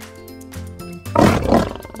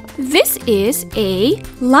 This is a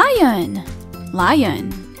lion.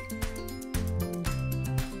 Lion.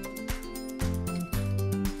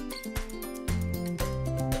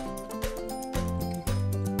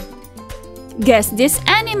 Guess this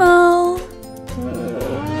animal.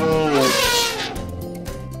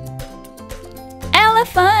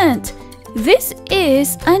 Elephant. This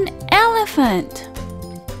is an elephant.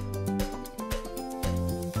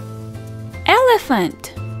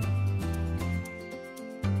 Elephant.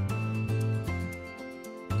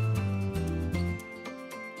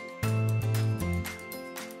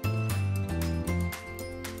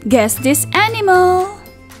 Guess this animal.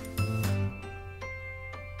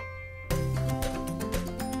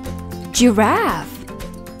 Giraffe.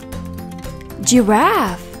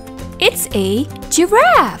 Giraffe. It's a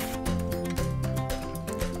giraffe.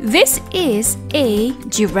 This is a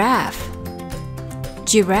giraffe.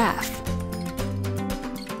 Giraffe.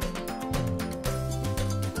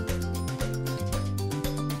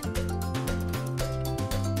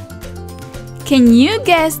 Can you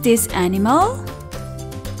guess this animal?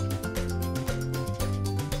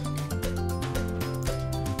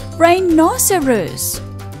 Rhinoceros.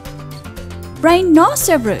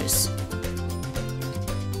 Rhinoceros.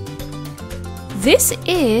 This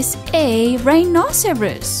is a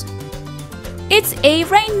rhinoceros. It's a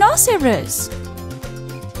rhinoceros.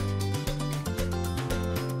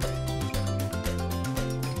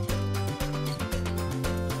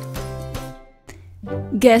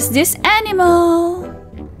 Guess this animal.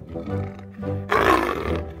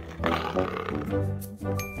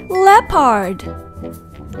 Leopard.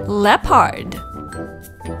 Leopard.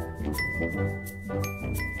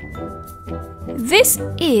 This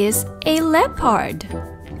is a leopard.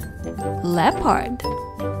 Leopard.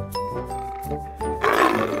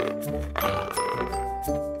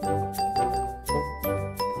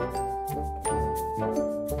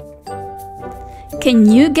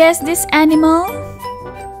 Can you guess this animal?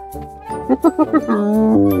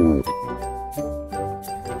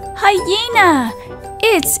 Hyena.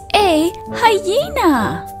 It's a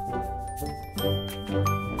hyena.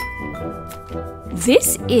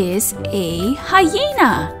 This is a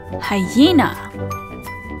hyena. Hyena.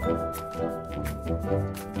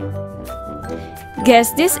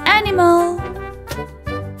 Guess this animal.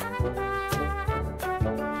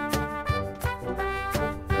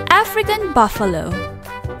 African buffalo.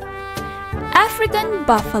 African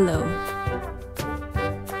buffalo.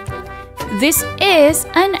 This is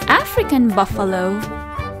an African buffalo.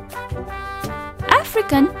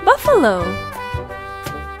 African buffalo.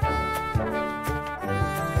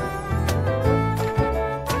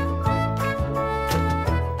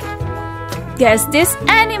 Guess this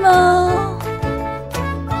animal.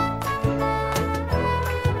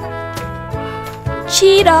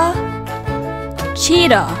 Cheetah.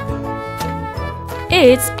 Cheetah.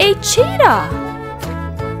 It's a cheetah.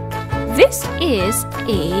 This is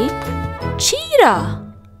a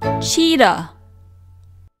cheetah. Cheetah.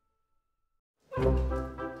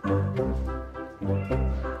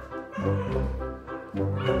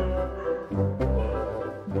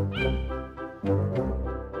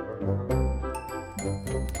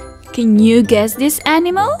 Can you guess this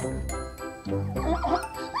animal?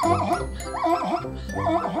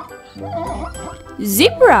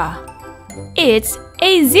 Zebra. It's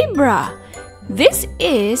a zebra. This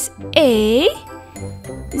is a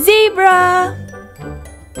zebra.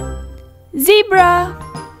 Zebra.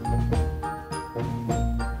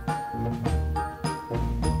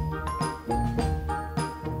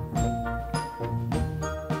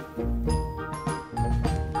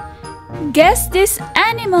 Guess this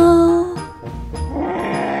animal.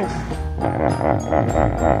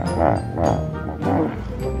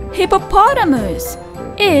 Hippopotamus.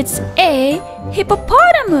 It's a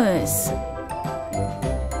hippopotamus.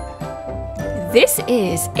 This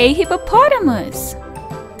is a hippopotamus.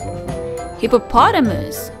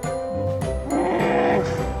 Hippopotamus.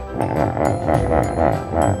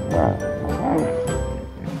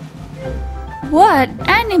 What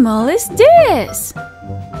animal is this?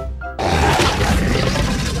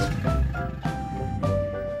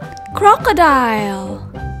 Crocodile.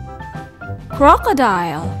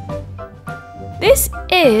 Crocodile. This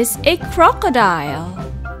is a crocodile.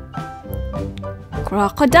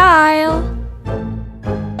 Crocodile.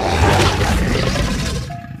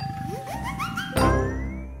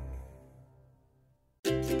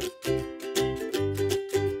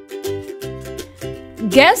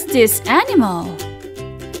 Guess this animal.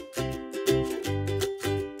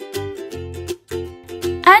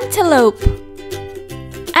 Antelope.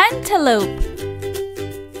 Antelope.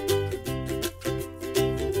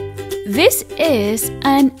 This is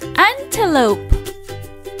an antelope.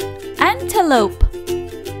 Antelope.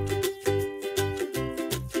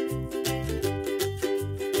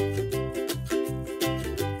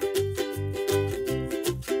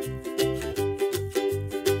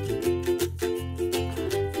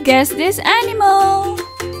 Guess this animal.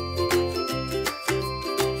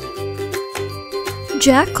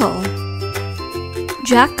 Jackal.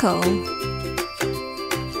 Jackal.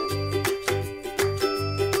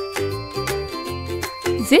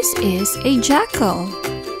 This is a jackal.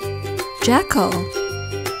 Jackal.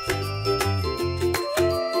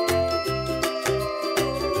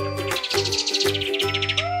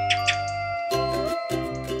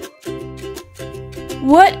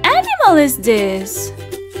 What animal is this?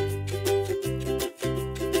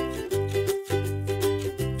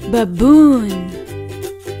 Baboon.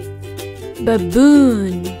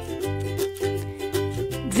 Baboon.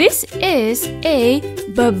 This is a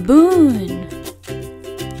baboon.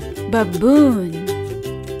 Baboon.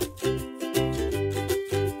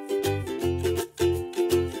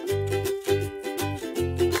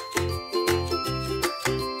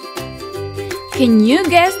 Can you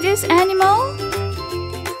guess this animal?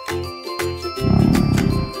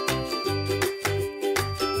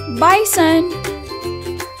 Bison.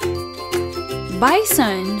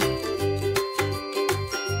 Bison.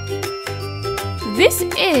 This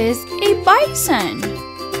is a bison.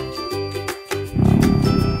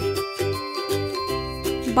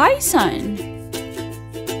 Bison.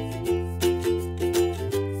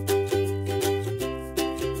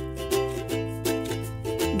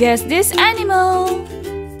 Guess this animal.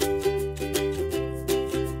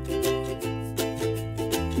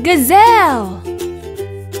 Gazelle.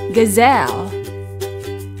 Gazelle.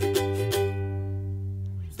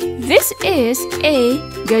 This is a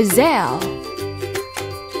gazelle.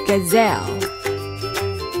 Gazelle.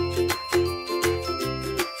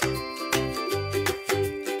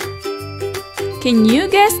 Can you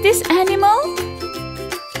guess this animal?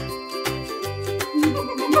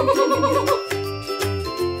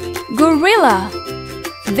 Gorilla.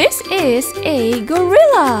 This is a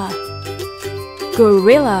gorilla.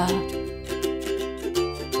 Gorilla.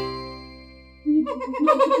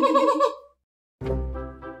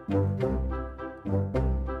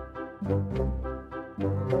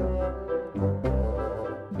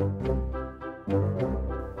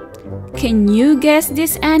 Can you guess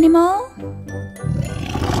this animal?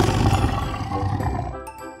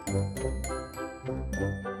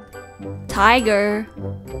 Tiger.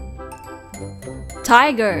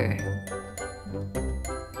 Tiger.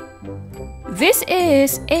 This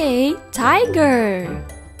is a tiger.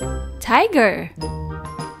 Tiger.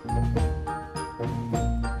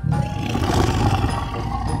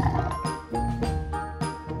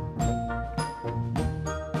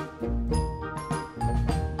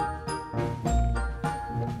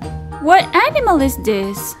 What animal is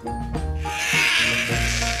this?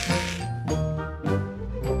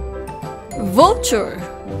 Vulture.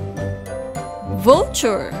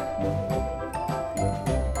 Vulture.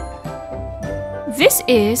 This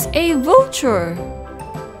is a vulture.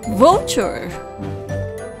 Vulture.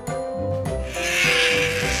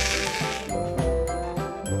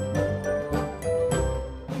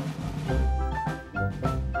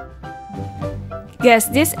 Guess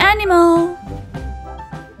this animal.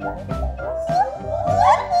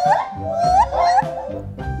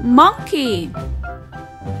 Monkey.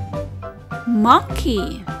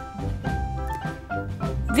 Monkey.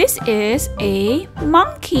 This is a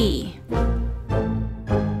monkey.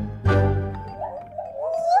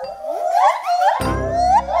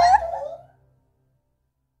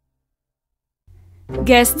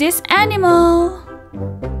 Guess this animal.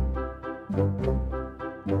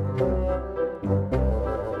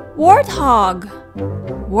 Warthog.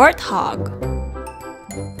 Warthog.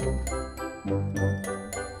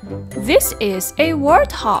 This is a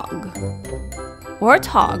warthog.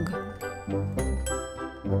 Warthog.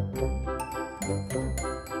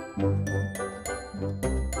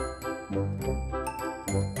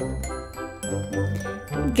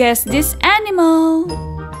 Guess this animal.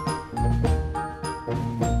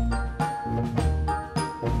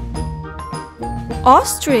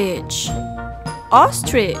 Ostrich.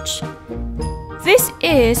 Ostrich. This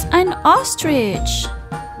is an ostrich.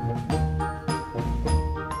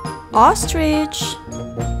 Ostrich.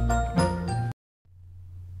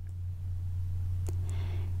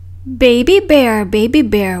 Baby Bear, Baby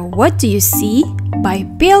Bear, What Do You See? By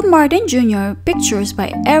Bill Martin Jr. Pictures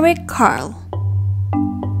by Eric Carle.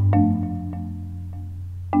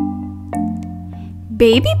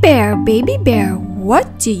 Baby Bear, Baby Bear,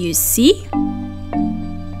 what do you see?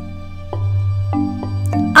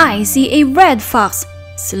 I see a red fox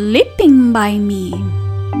sleeping by me.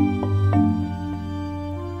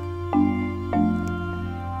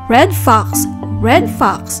 Red fox,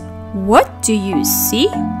 what do you see?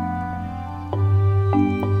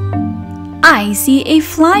 I see a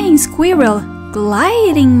flying squirrel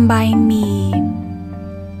gliding by me.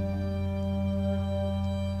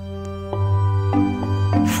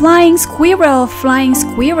 Flying squirrel,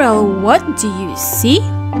 what do you see?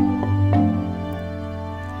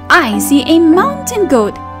 I see a mountain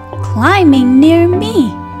goat climbing near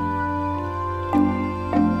me.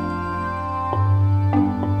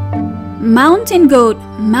 Mountain goat,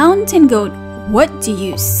 what do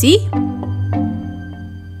you see?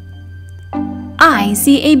 I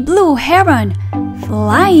see a blue heron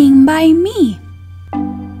flying by me.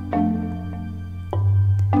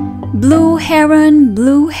 Blue heron,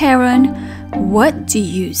 what do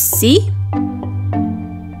you see?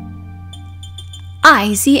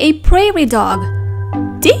 I see a prairie dog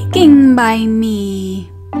digging by me.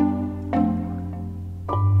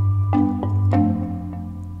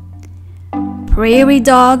 Prairie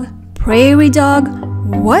dog,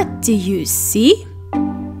 what do you see?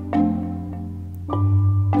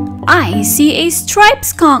 I see a striped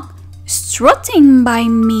skunk strutting by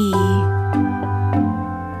me.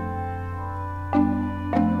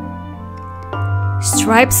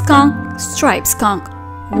 Striped skunk,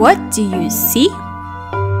 what do you see?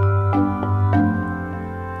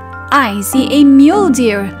 I see a mule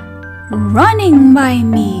deer running by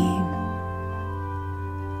me.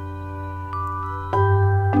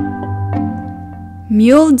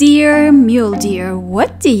 Mule deer,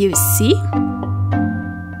 what do you see?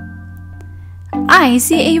 I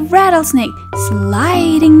see a rattlesnake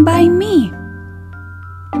sliding by me.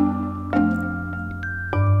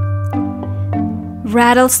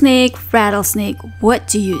 Rattlesnake, what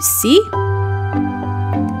do you see?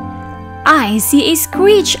 I see a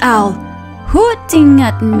screech owl hooting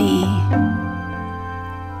at me.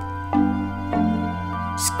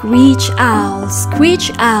 Screech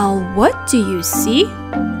owl, what do you see?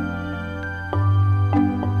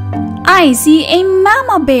 I see a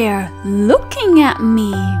mama bear looking at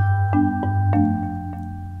me.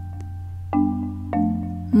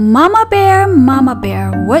 Mama bear,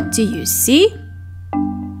 what do you see?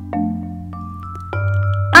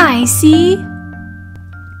 I see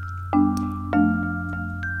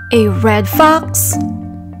a red fox,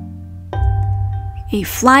 a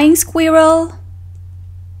flying squirrel,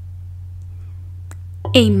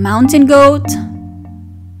 a mountain goat,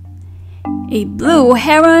 a blue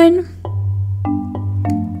heron,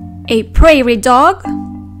 a prairie dog,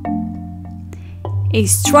 a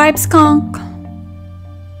striped skunk,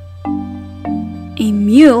 a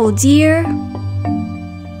mule deer,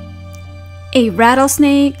 a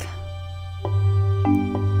rattlesnake,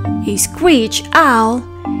 a screech owl,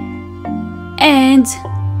 and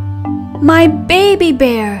my baby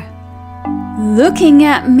bear looking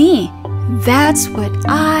at me. That's what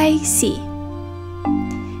I see.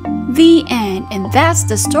 The end. And that's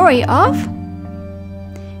the story of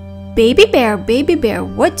Baby Bear,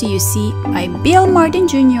 What Do You See? By Bill Martin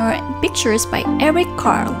Jr. and pictures by Eric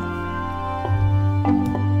Carle.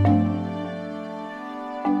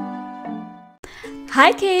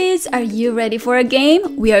 Hi kids, are you ready for a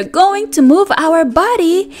game? We are going to move our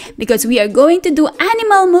body because we are going to do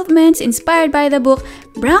animal movements inspired by the book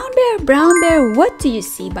Brown Bear, What Do You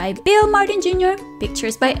See? By Bill Martin Jr.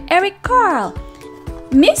 Pictures by Eric Carle.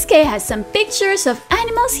 Miss Kaye has some pictures of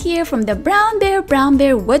animals here from the Brown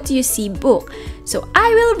Bear, What Do You See book. So I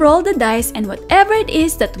will roll the dice, and whatever it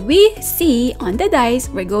is that we see on the dice,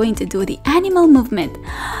 we're going to do the animal movement.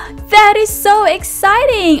 That is so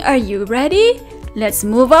exciting! Are you ready? Let's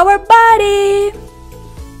move our body.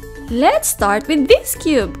 Let's start with this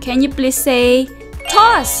cube. Can you please say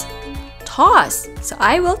toss? Toss. So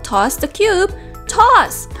I will toss the cube.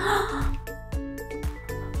 Toss.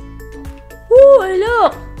 Ooh,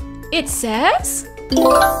 look! It says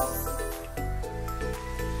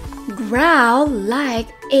growl like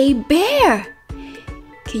a bear.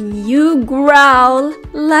 Can you growl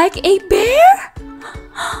like a bear?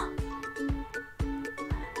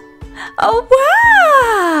 Oh,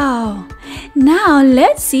 wow! Now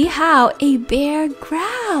let's see how a bear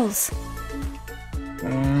growls.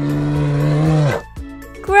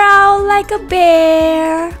 Growl like a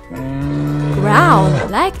bear. Growl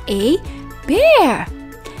like a bear.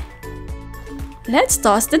 Let's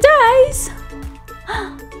toss the dice.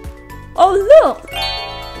 Oh, look!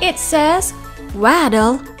 It says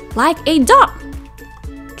waddle like a dog.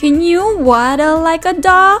 Can you waddle like a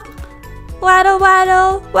dog? Waddle,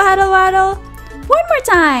 waddle, waddle, waddle. One more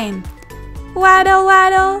time. Waddle,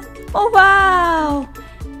 waddle. Oh, wow!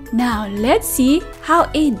 Now let's see how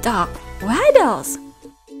a dog waddles.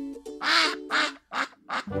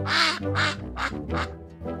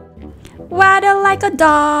 Waddle like a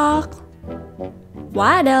dog.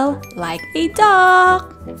 Waddle like a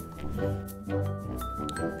dog.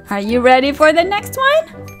 Are you ready for the next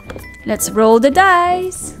one? Let's roll the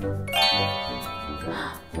dice.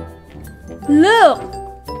 Look!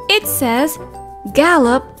 It says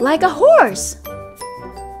gallop like a horse.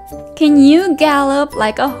 Can you gallop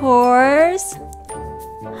like a horse?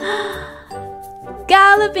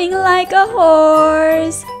 Galloping like a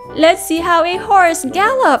horse. Let's see how a horse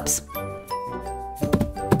gallops.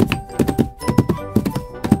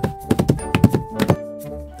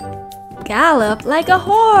 Gallop like a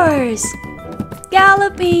horse.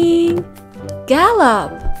 Galloping.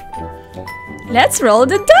 Gallop. Let's roll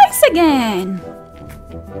the dice again.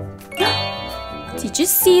 Did you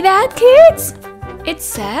see that, kids? It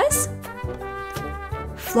says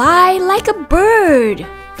fly like a bird.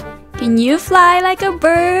 Can you fly like a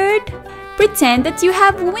bird? Pretend that you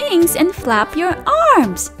have wings and flap your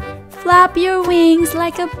arms. Flap your wings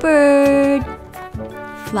like a bird.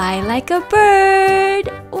 Fly like a bird.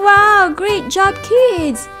 Wow, great job,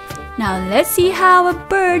 kids. Now let's see how a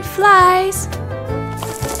bird flies.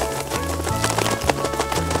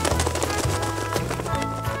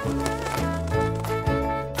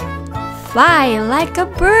 Fly like a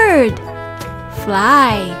bird.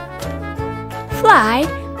 Fly. Fly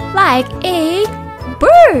like a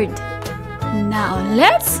bird. Now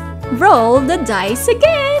let's roll the dice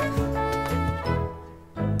again.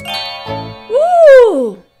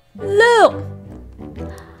 Woo! Look!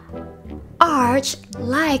 Arch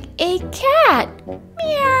like a cat.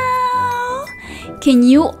 Meow. Can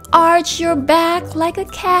you arch your back like a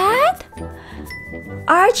cat?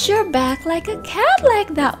 Arch your back like a cat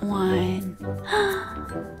like that one.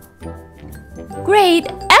 Great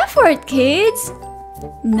effort, kids!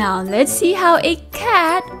 Now let's see how a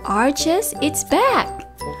cat arches its back.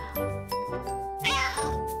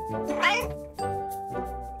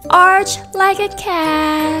 Arch like a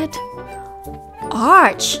cat.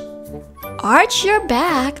 Arch. Arch your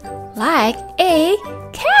back like a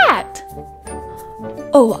cat.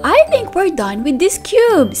 Oh, I think we're done with this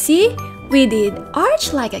cube. See? We did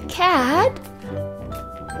arch like a cat,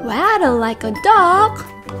 waddle like a dog,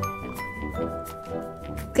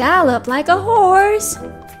 gallop like a horse,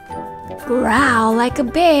 growl like a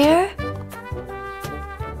bear,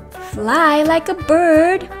 fly like a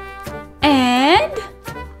bird, and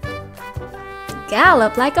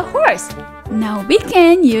gallop like a horse. Now we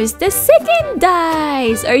can use the second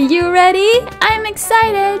dice. Are you ready? I'm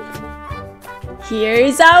excited.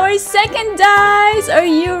 Here's our second dice. Are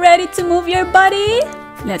you ready to move your body?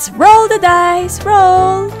 Let's roll the dice.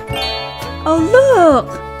 Roll. Oh, look.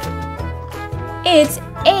 It's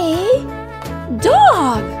a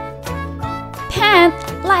dog. Pant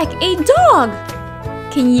like a dog.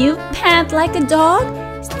 Can you pant like a dog?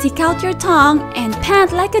 Stick out your tongue and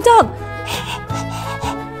pant like a dog.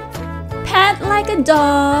 Pant like a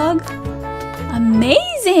dog.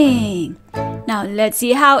 Amazing! Now let's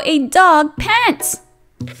see how a dog pants.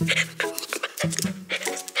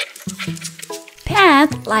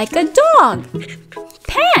 Pant like a dog.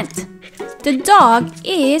 Pant. The dog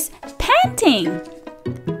is panting.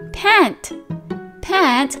 Pant.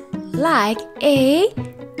 Pant like a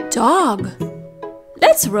dog.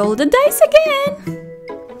 Let's roll the dice again.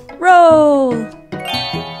 Roll.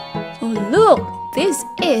 Oh, look. This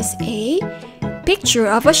is a picture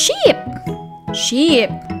of a sheep. Sheep.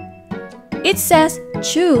 It says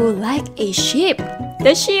chew like a sheep.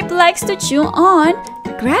 The sheep likes to chew on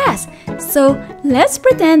grass. So let's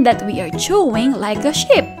pretend that we are chewing like a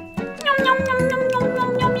sheep. Yum, yum, yum, yum, yum,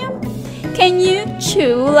 yum, yum, yum. Can you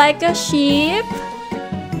chew like a sheep?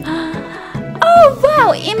 Oh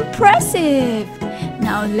wow, impressive!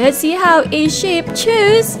 Now let's see how a sheep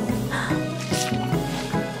chews.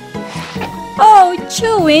 Oh,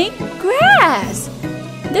 chewing grass.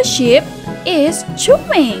 The sheep is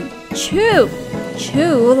chewing. Chew.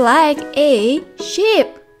 Chew like a sheep.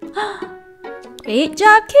 Great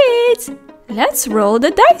job, kids! Let's roll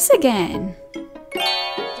the dice again.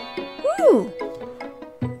 Ooh,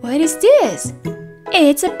 what is this?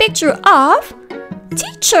 It's a picture of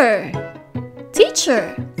teacher.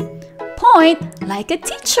 Teacher. Point like a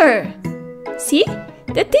teacher. See?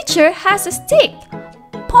 The teacher has a stick.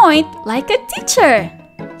 Point like a teacher.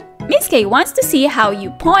 Miss Kaye wants to see how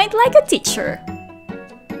you point like a teacher.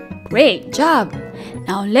 Great job!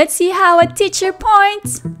 Now let's see how a teacher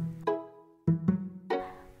points.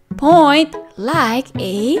 Point like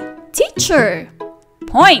a teacher.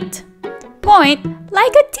 Point. Point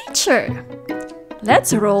like a teacher.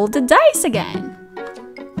 Let's roll the dice again.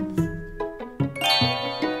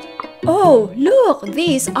 Oh, look,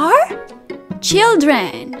 these are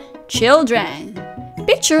children. Children.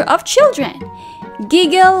 Picture of children.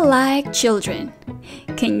 Giggle like children.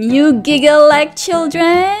 Can you giggle like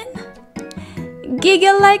children?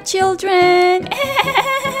 Giggle like children.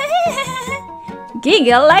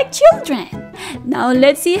 Giggle like children. Now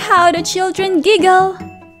let's see how the children giggle.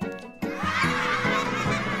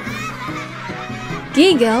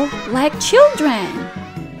 Giggle like children.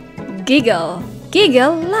 Giggle.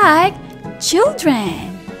 Giggle like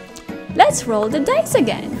children. Let's roll the dice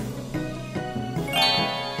again.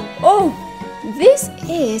 Oh, this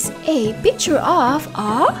is a picture of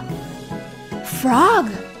a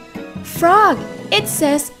frog. Frog. It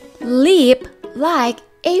says leap like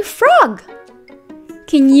a frog.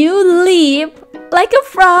 Can you leap like a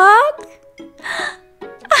frog?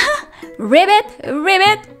 Ribbit,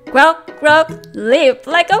 ribbit, croak, croak, leap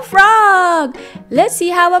like a frog. Let's see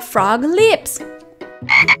how a frog leaps.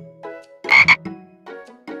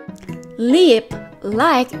 Leap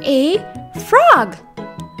like a frog.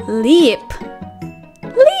 Leap,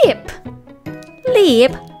 leap,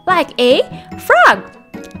 leap like a frog.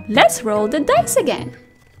 Let's roll the dice again.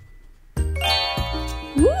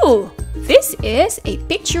 Ooh, this is a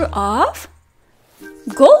picture of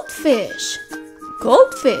goldfish.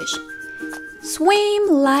 Goldfish. Swim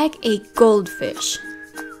like a goldfish.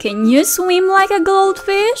 Can you swim like a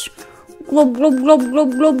goldfish? Glob, glob, glob,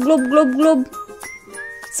 glob, glob, glob, glob, glob.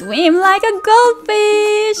 Swim like a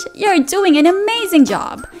goldfish. You're doing an amazing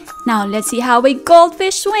job. Now let's see how a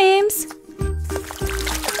goldfish swims.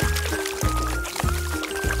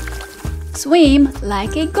 Swim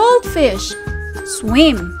like a goldfish.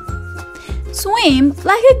 Swim. Swim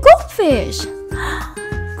like a goldfish.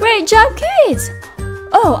 Great job, kids!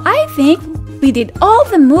 Oh, I think we did all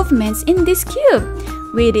the movements in this cube.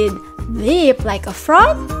 We did leap like a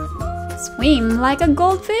frog, swim like a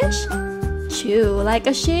goldfish, chew like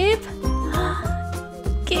a sheep,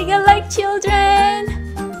 giggle like children,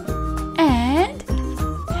 and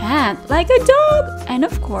pant like a dog, and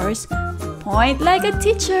of course, point like a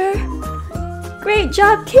teacher. Great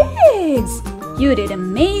job, kids! You did an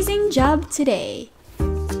amazing job today.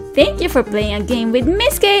 Thank you for playing a game with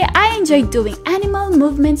Miss Kaye. I enjoyed doing animal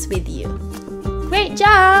movements with you. Great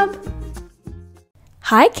job!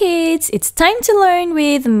 Hi kids, it's time to learn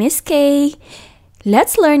with Miss Kaye.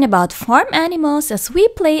 Let's learn about farm animals as we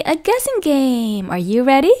play a guessing game. Are you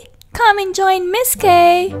ready? Come and join Miss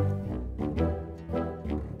Kaye.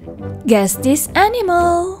 Guess this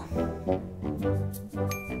animal.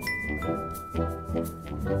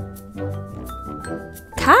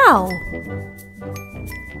 Cow.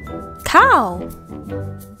 Cow.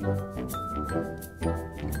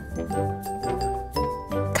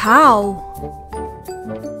 Cow.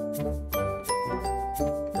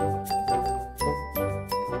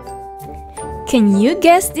 Can you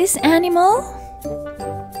guess this animal?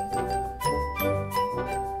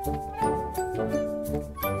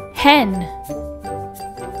 Hen.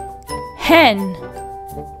 hen,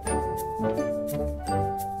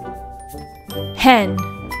 hen.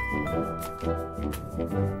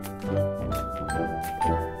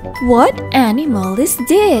 What animal is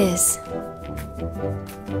this?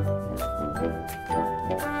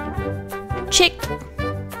 Chick,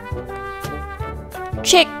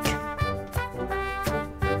 chick.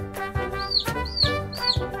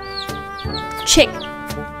 Chick.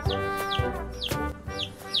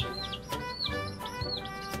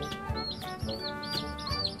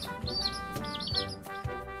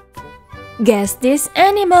 Guess this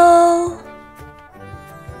animal.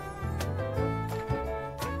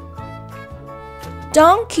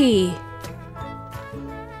 Donkey,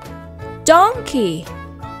 donkey.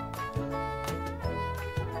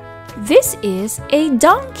 This is a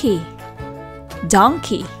donkey,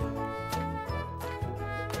 donkey.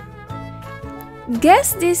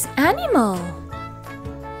 Guess this animal.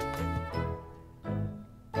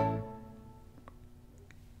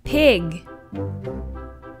 Pig,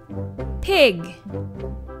 pig.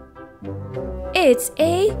 It's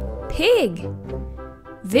a pig.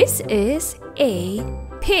 This is a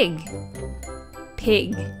pig,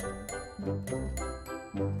 pig.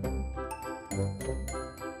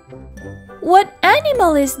 What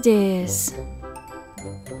animal is this?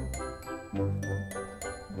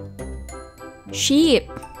 Sheep,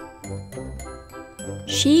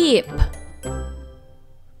 sheep,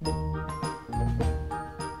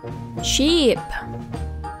 sheep.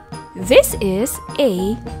 This is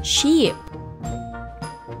a sheep.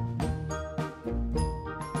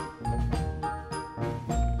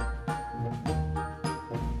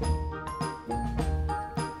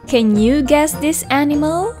 Can you guess this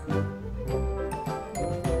animal?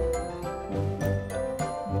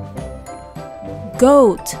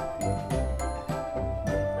 Goat,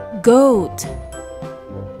 goat.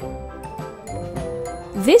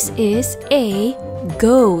 This is a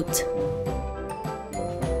goat.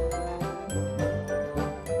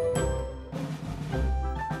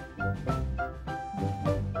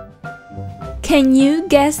 Can you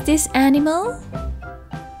guess this animal?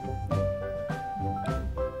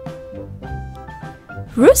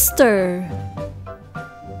 Rooster,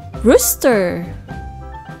 rooster.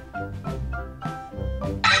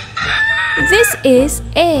 This is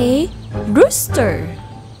a rooster,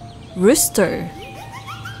 rooster.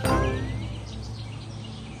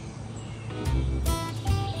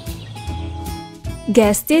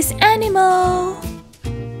 Guess this animal.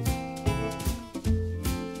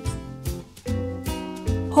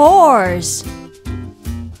 Horse,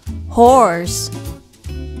 horse.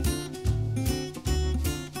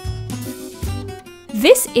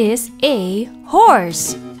 This is a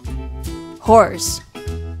horse, horse.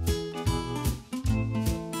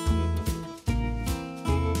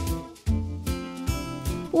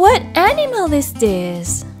 What animal is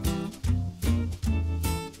this?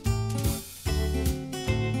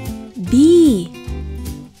 Bee,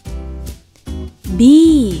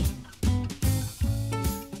 bee.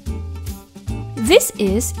 This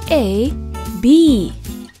is a bee,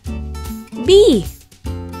 bee.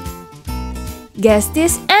 Guess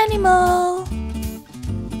this animal.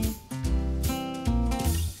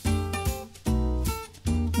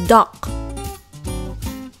 Duck,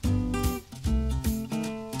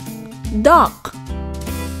 duck.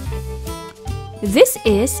 This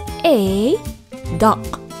is a duck,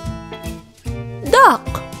 duck.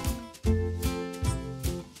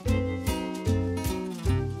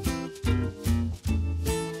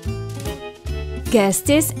 Guess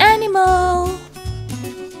this animal.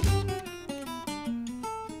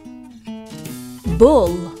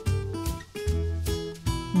 Bull,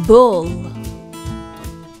 bull.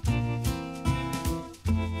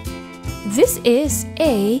 This is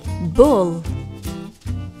a bull,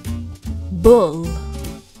 bull.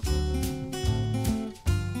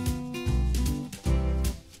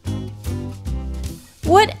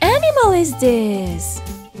 What animal is this?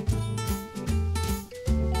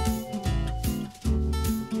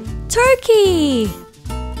 Turkey,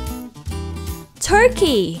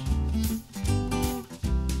 turkey.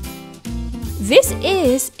 This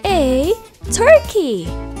is a turkey,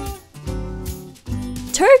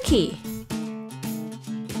 turkey.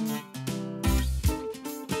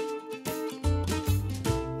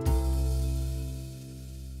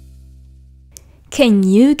 Can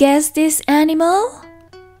you guess this animal?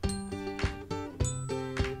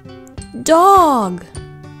 Dog,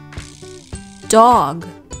 dog.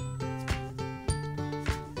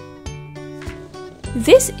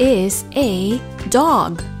 This is a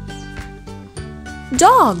dog,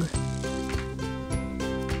 dog.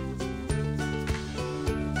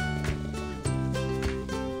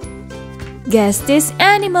 Guess this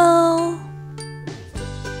animal.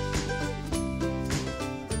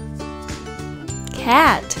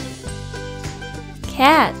 Cat.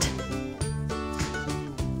 Cat.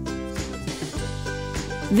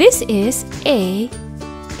 This is a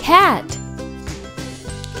cat.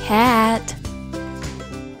 Cat.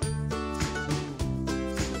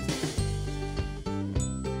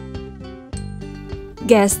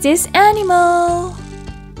 Guess this animal.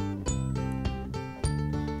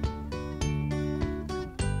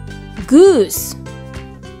 Goose.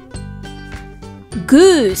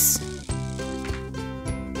 Goose.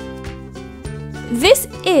 This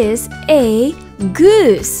is a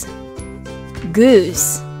goose.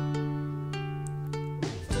 Goose.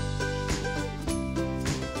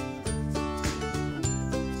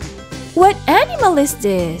 What animal is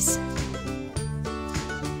this?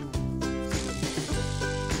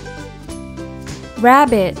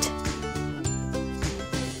 Rabbit.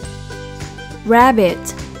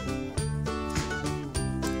 Rabbit.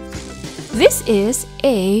 This is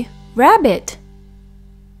a rabbit.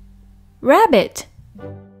 Rabbit.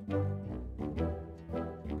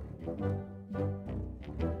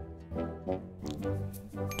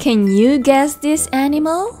 Can you guess this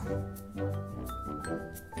animal?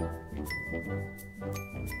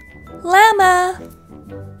 Llama.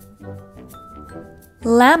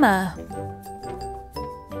 Llama.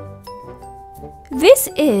 This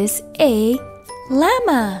is a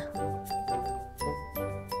llama.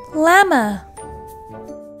 Llama.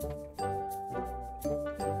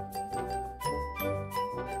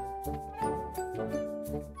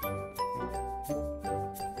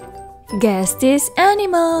 Guess this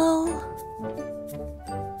animal.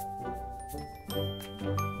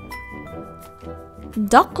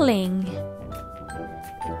 Duckling.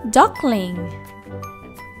 Duckling.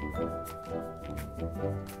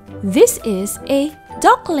 This is a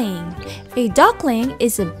duckling. A duckling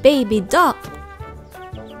is a baby duck.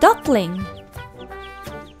 Duckling.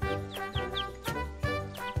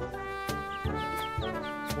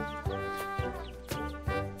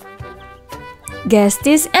 Guess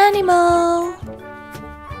this animal.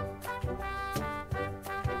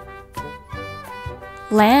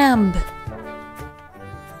 Lamb.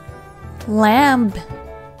 Lamb.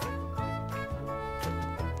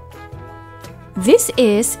 This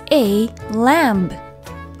is a lamb.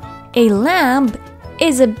 A lamb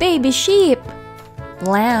is a baby sheep.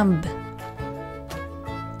 Lamb.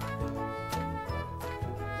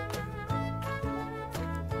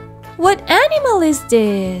 What animal is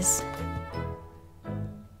this?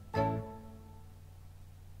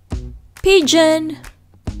 Pigeon.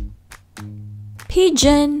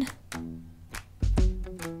 Pigeon.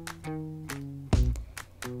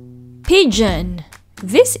 Pigeon.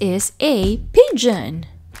 This is a pigeon.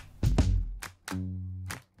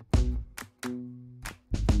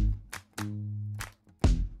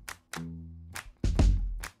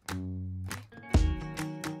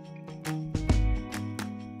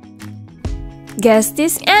 Guess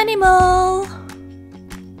this animal.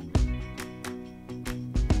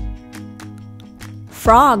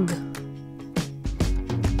 Frog.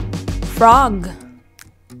 Frog.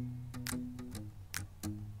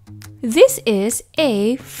 This is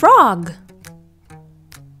a frog.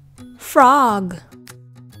 Frog.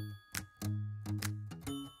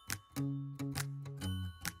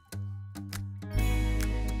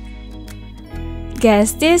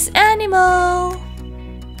 Guess this animal.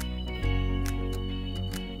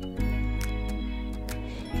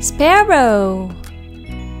 Sparrow.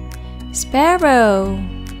 Sparrow.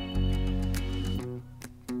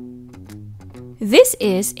 This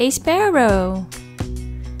is a sparrow.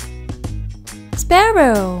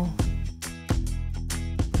 Sparrow.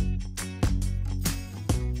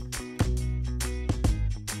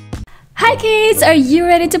 Hi kids, are you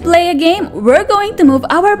ready to play a game? We're going to move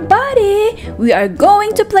our body. We are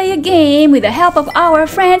going to play a game with the help of our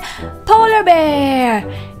friend Polar Bear.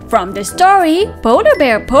 From the story, Polar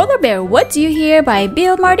Bear, What Do You Hear? By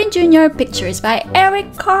Bill Martin Jr., pictures by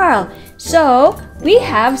Eric Carle. So, we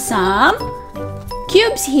have some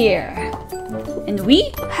cubes here. And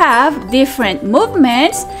we have different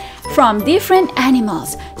movements from different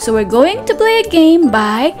animals. So we're going to play a game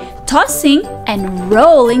by tossing and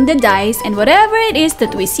rolling the dice. And whatever it is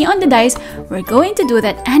that we see on the dice, we're going to do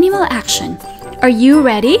that animal action. Are you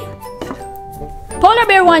ready? Polar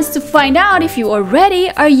Bear wants to find out if you are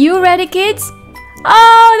ready. Are you ready, kids?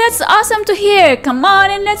 Oh, that's awesome to hear. Come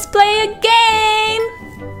on and let's play a game.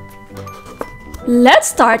 Let's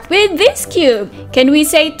start with this cube. Can we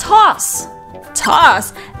say toss?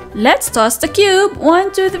 Toss. Let's toss the cube.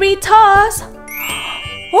 1, 2, 3, toss.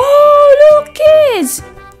 Oh, look, kids.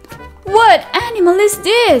 What animal is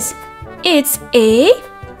this? It's a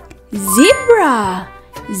zebra.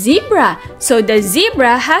 Zebra. So the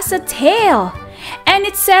zebra has a tail. And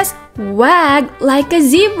it says wag like a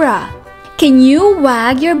zebra. Can you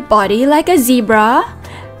wag your body like a zebra?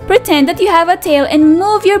 Pretend that you have a tail and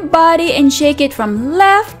move your body and shake it from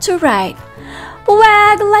left to right.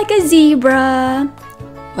 Wag like a zebra.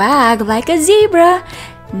 Wag like a zebra.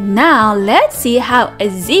 Now let's see how a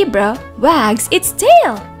zebra wags its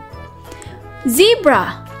tail.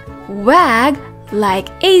 Zebra. Wag like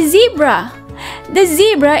a zebra. The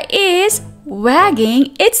zebra is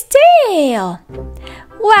wagging its tail.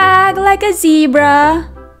 Wag like a zebra.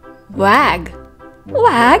 Wag.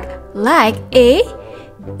 Wag like a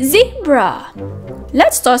zebra.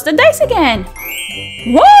 Let's toss the dice again.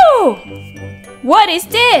 Whoa! What is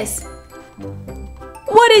this?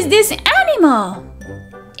 What is this animal?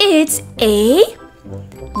 It's a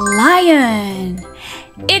lion.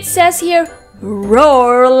 It says here,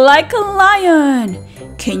 roar like a lion.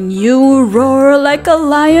 Can you roar like a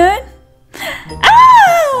lion?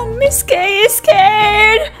 Ah! Miss Kaye is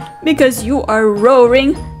scared because you are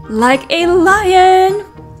roaring like a lion.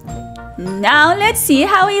 Now let's see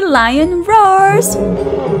how a lion roars.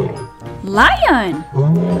 Lion.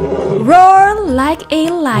 Roar like a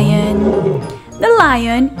lion. The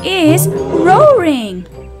lion is roaring.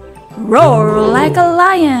 Roar like a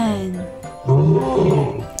lion.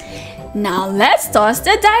 Now let's toss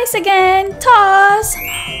the dice again. Toss.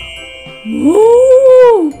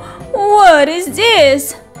 Ooh, what is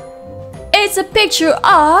this? It's a picture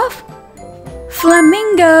of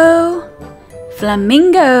flamingo.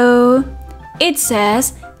 Flamingo. It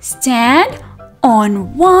says stand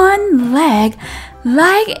on one leg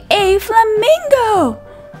like a flamingo.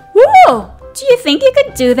 Whoa! Do you think you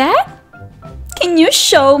could do that? Can you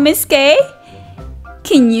show Miss Kaye?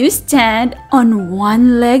 Can you stand on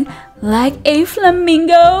one leg like a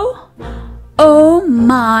flamingo? Oh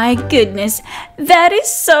my goodness, that is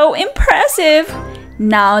so impressive.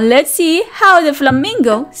 Now let's see how the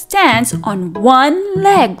flamingo stands on one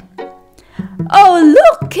leg. Oh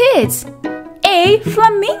look kids, a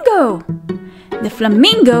flamingo. The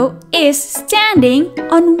flamingo is standing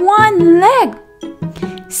on one leg.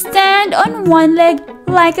 Stand on one leg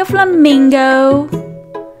like a flamingo.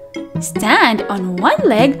 Stand on one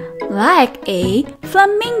leg like a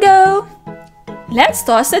flamingo. Let's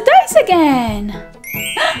toss the dice again.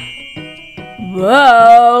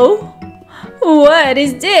 Whoa! What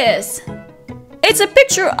is this? It's a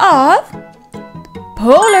picture of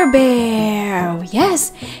polar bear.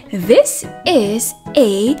 Yes, this is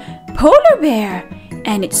a polar bear.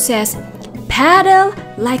 And it says paddle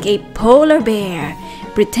like a polar bear.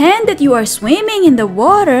 Pretend that you are swimming in the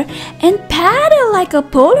water and paddle like a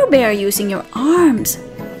polar bear using your arms.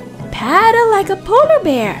 Paddle like a polar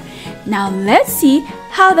bear. Now let's see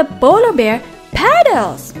how the polar bear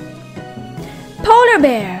paddles. Polar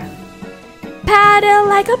bear. Paddle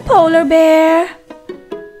like a polar bear.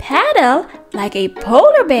 Paddle like a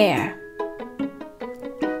polar bear.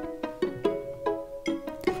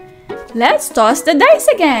 Let's toss the dice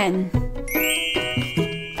again.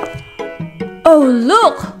 Oh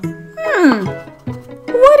look!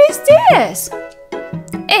 What is this?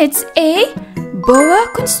 It's a boa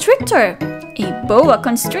constrictor. A boa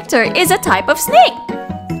constrictor is a type of snake.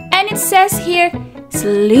 And it says here,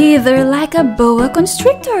 slither like a boa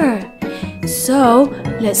constrictor. So,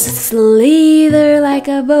 let's slither like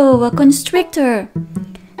a boa constrictor.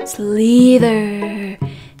 Slither.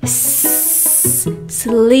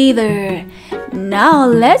 Slither. Now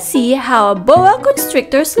let's see how a boa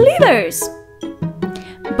constrictor slithers.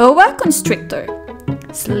 Boa constrictor.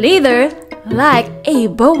 Slither like a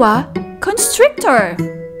boa constrictor.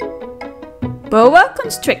 Boa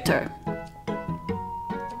constrictor.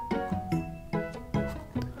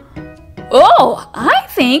 Oh, I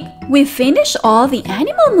think we finished all the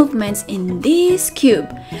animal movements in this cube.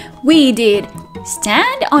 We did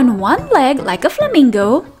stand on one leg like a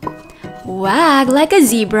flamingo, wag like a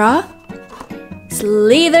zebra,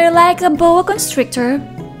 slither like a boa constrictor,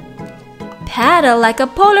 paddle like a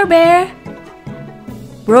polar bear,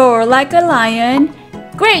 roar like a lion.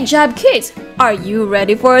 Great job, kids! Are you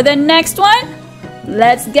ready for the next one?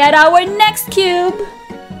 Let's get our next cube.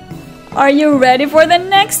 Are you ready for the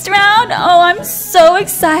next round? Oh, I'm so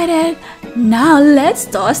excited. Now let's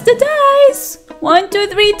toss the dice. 1, 2,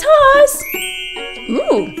 3, toss.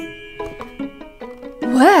 Ooh.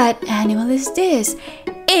 What animal is this?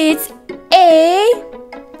 It's a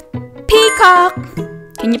peacock.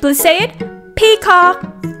 Can you please say it? Peacock.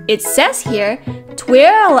 It says here,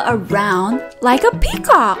 twirl around like a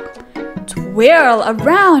peacock. Twirl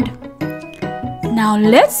around. Now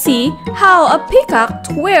let's see how a peacock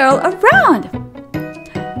twirl around.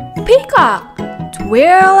 Peacock,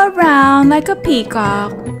 twirl around like a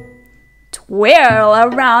peacock. Twirl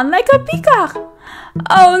around like a peacock.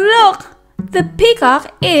 Oh look, the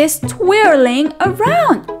peacock is twirling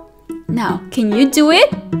around. Now, can you do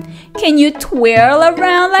it? Can you twirl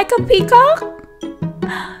around like a peacock?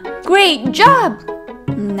 Great job!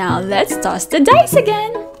 Now let's toss the dice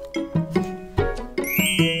again.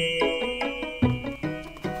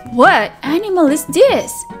 What animal is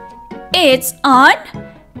this? It's an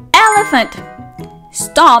elephant.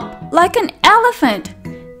 Stomp like an elephant.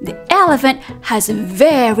 The elephant has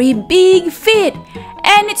very big feet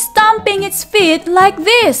and it's stomping its feet like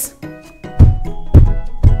this.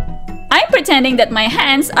 I'm pretending that my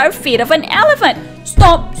hands are feet of an elephant.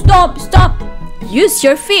 Stomp, stomp, stomp. Use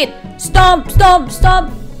your feet. Stomp, stomp,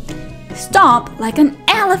 stomp. Stomp like an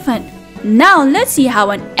elephant. Now let's see how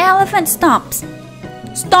an elephant stomps.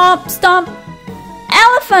 Stomp, stomp.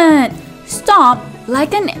 Elephant. Stomp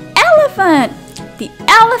like an elephant. The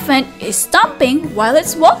elephant is stomping while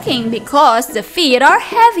it's walking because the feet are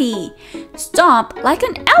heavy. Stomp like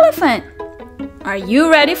an elephant. Are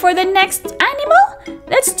you ready for the next animal?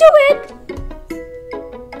 Let's do it!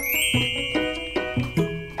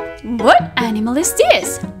 What animal is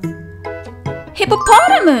this?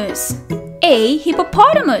 Hippopotamus! A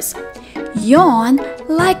hippopotamus. Yawn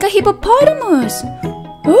like a hippopotamus.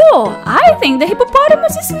 Oh, I think the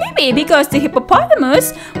hippopotamus is sleepy because the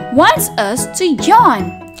hippopotamus wants us to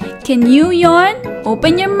yawn. Can you yawn?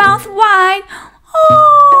 Open your mouth wide.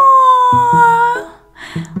 Oh.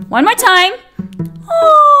 One more time.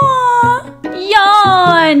 Oh,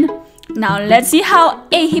 yawn. Now let's see how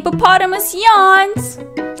a hippopotamus yawns.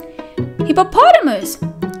 Hippopotamus.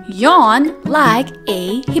 Yawn like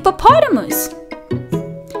a hippopotamus.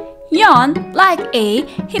 Yawn like a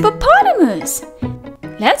hippopotamus.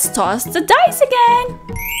 Let's toss the dice again.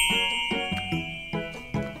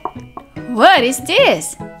 What is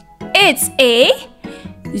this? It's a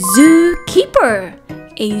zookeeper.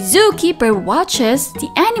 A zookeeper watches the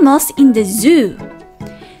animals in the zoo.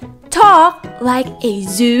 Talk like a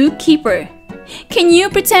zookeeper. Can you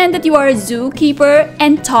pretend that you are a zookeeper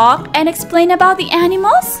and talk and explain about the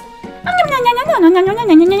animals?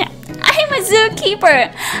 I'm a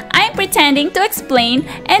zookeeper. I'm pretending to explain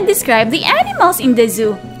and describe the animals in the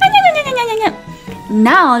zoo.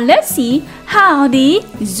 Now let's see how the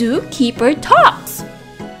zookeeper talks.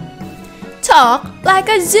 Talk like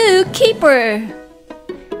a zookeeper.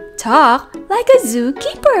 Talk like a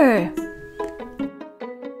zookeeper.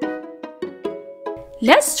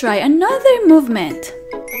 Let's try another movement.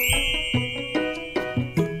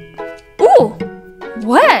 Ooh,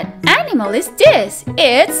 what animal is this?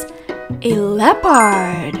 It's a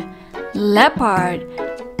leopard. Leopard.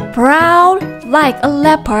 Prowl like a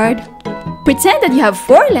leopard. Pretend that you have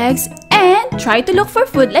 4 legs and try to look for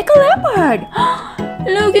food like a leopard.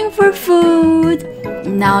 Looking for food.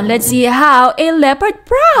 Now let's see how a leopard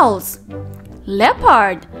prowls.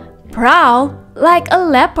 Leopard. Prowl like a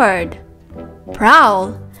leopard.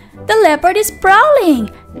 Prowl. The leopard is prowling.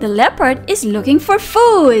 The leopard is looking for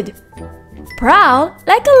food. Prowl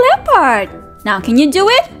like a leopard. Now can you do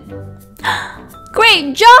it?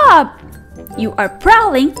 Great job! You are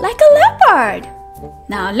prowling like a leopard.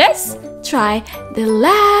 Now let's try the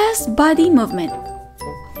last body movement.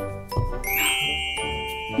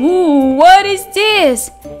 Ooh, what is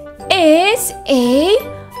this? It's a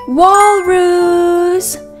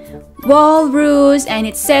walrus. Walrus, and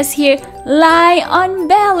it says here, lie on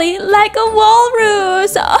belly like a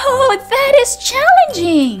walrus. Oh, that is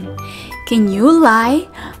challenging. Can you lie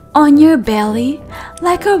on your belly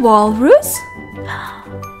like a walrus?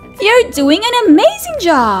 You're doing an amazing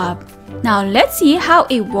job. Now let's see how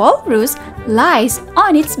a walrus lies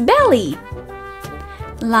on its belly.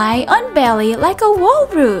 Lie on belly like a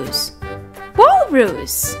walrus.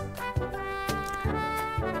 Walrus.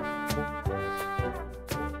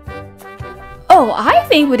 Oh, I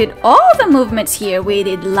think we did all the movements here. We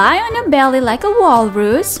did lie on a belly like a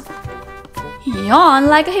walrus. Yawn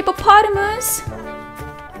like a hippopotamus.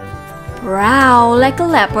 Prowl like a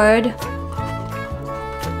leopard.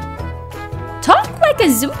 Talk like a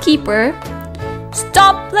zookeeper.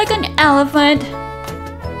 Stomp like an elephant.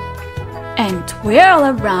 And twirl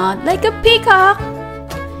around like a peacock.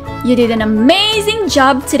 You did an amazing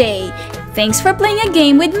job today. Thanks for playing a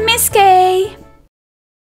game with Miss Kaye.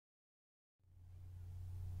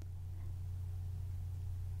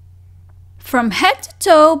 From Head to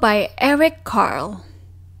Toe by Eric Carle.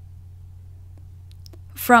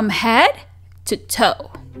 From head to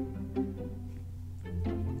toe.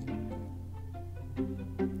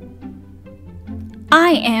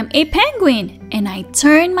 I am a penguin and I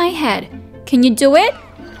turn my head. Can you do it?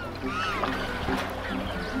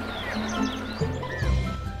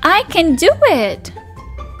 I can do it.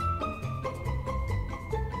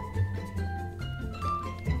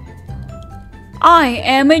 I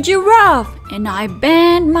am a giraffe and I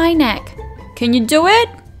bend my neck. Can you do it?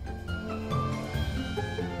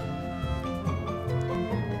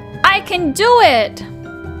 I can do it.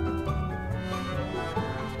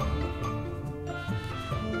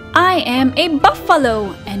 I am a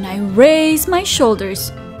buffalo and I raise my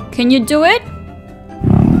shoulders. Can you do it?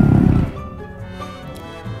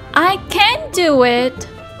 I can do it.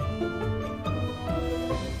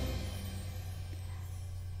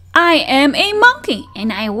 I am a monkey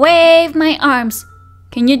and I wave my arms.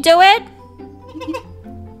 Can you do it?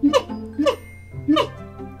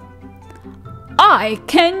 I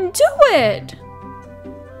can do it.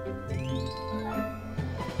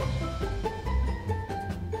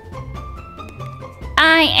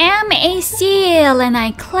 I am a seal and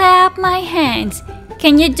I clap my hands.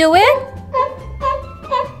 Can you do it?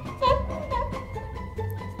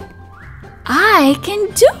 I can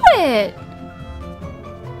do it.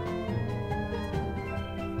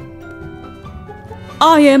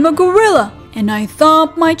 I am a gorilla and I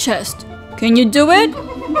thump my chest. Can you do it?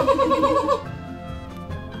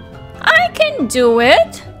 I can do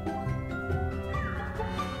it.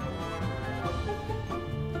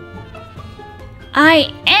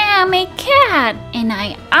 I am a cat and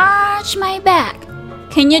I arch my back.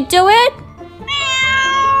 Can you do it?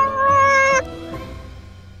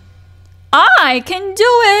 I can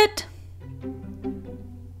do it.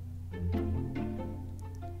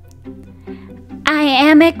 I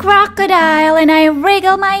am a crocodile and I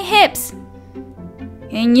wriggle my hips.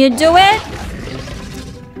 Can you do it?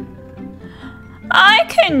 I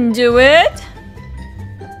can do it.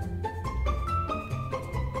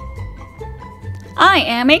 I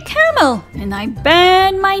am a camel and I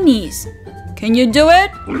bend my knees. Can you do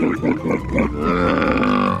it?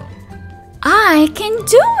 I can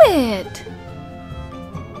do it.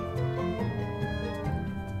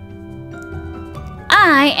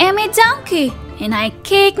 I am a donkey and I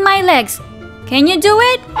kick my legs. Can you do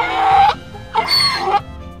it?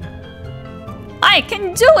 I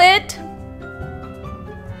can do it.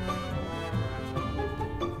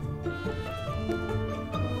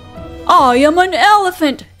 I am an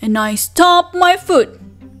elephant and I stomp my foot.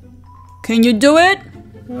 Can you do it?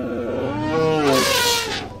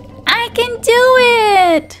 I can do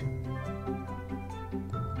it.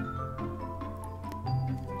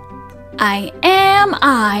 I am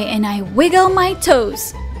I and I wiggle my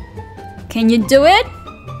toes. Can you do it?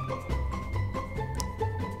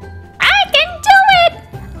 I can do it.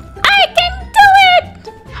 I can do it.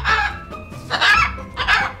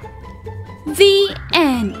 The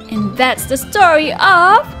end. And that's the story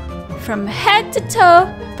of From Head to Toe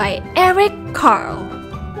by Eric Carle.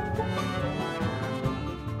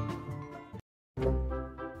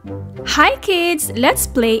 Hi kids, let's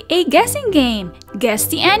play a guessing game. Guess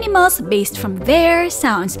the animals based from their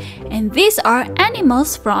sounds. And these are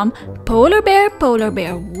animals from Polar Bear, Polar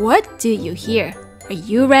Bear. What do you hear? Are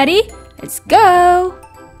you ready? Let's go!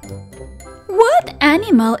 What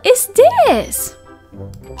animal is this?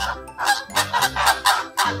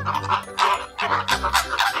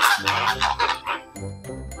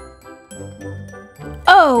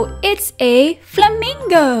 Oh, it's a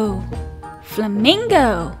flamingo.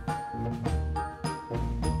 Flamingo.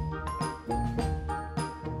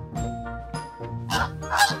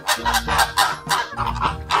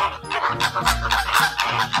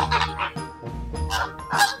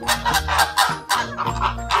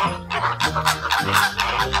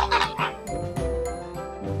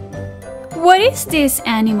 What is this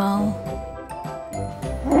animal?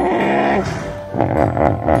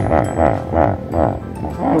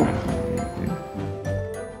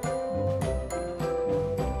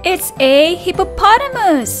 It's a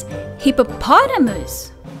hippopotamus.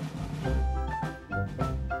 Hippopotamus.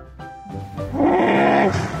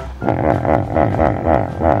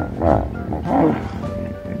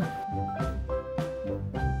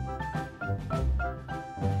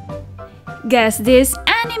 Guess this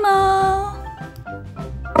animal.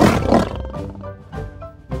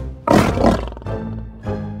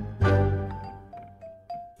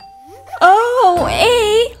 Oh,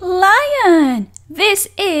 a lion. This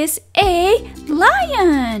is a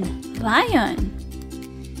lion. Lion.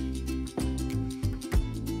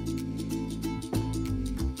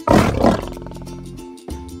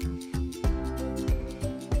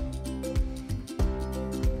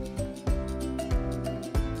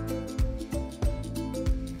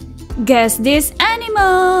 Guess this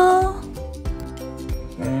animal.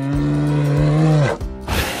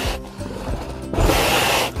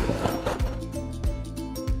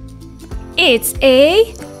 It's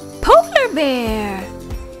a polar bear.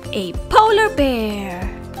 A polar bear.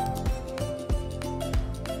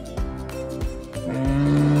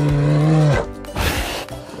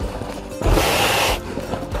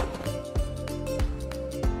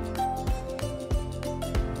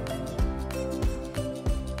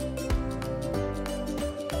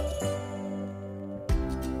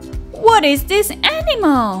 What is this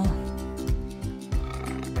animal?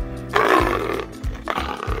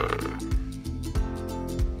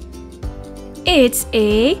 It's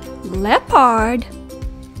a leopard.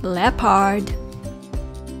 Leopard.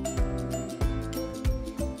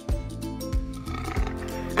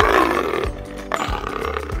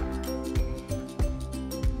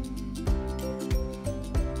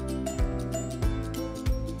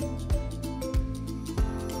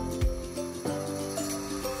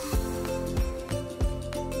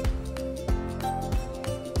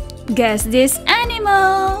 Guess this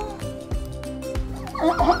animal.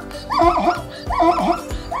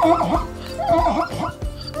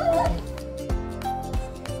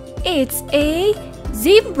 It's a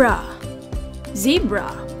zebra.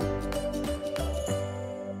 Zebra.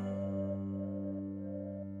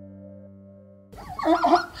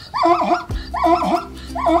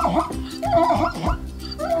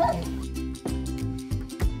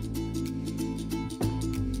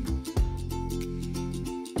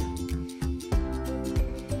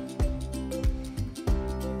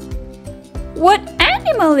 What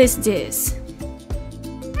animal is this?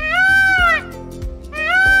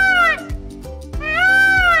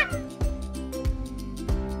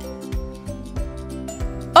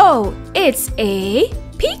 Oh, it's a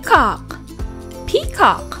peacock.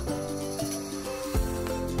 Peacock.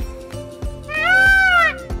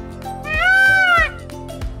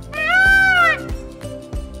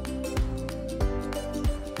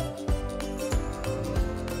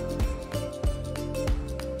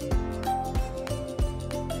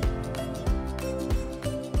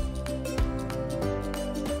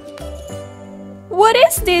 What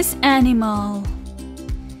is this animal?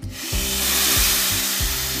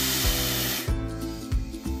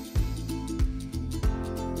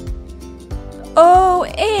 Oh,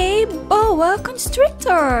 a boa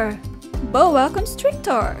constrictor. Boa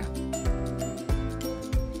constrictor.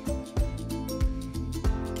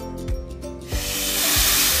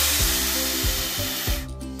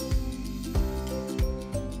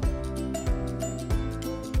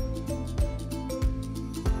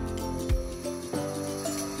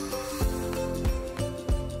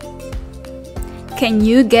 Can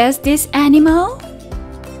you guess this animal?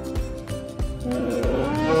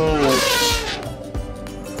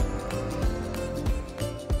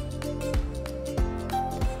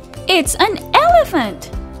 It's an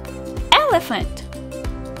elephant. Elephant.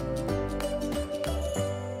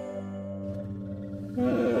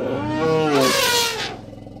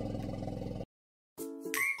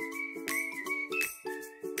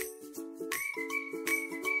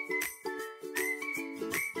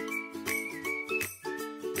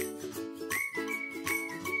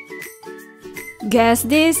 Guess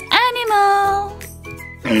this animal.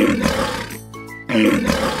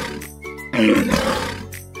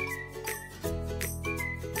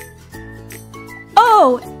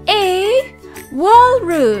 Oh, a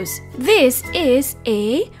walrus. This is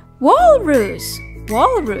a walrus.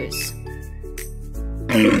 Walrus.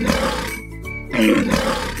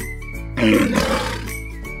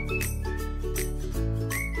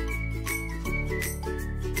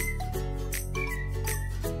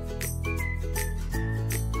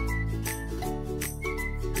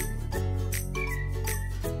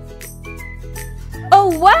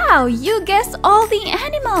 Oh wow, you guessed all the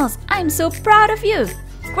animals! I'm so proud of you!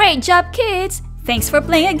 Great job, kids! Thanks for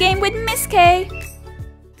playing a game with Miss Kaye!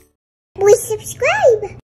 Please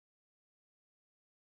subscribe!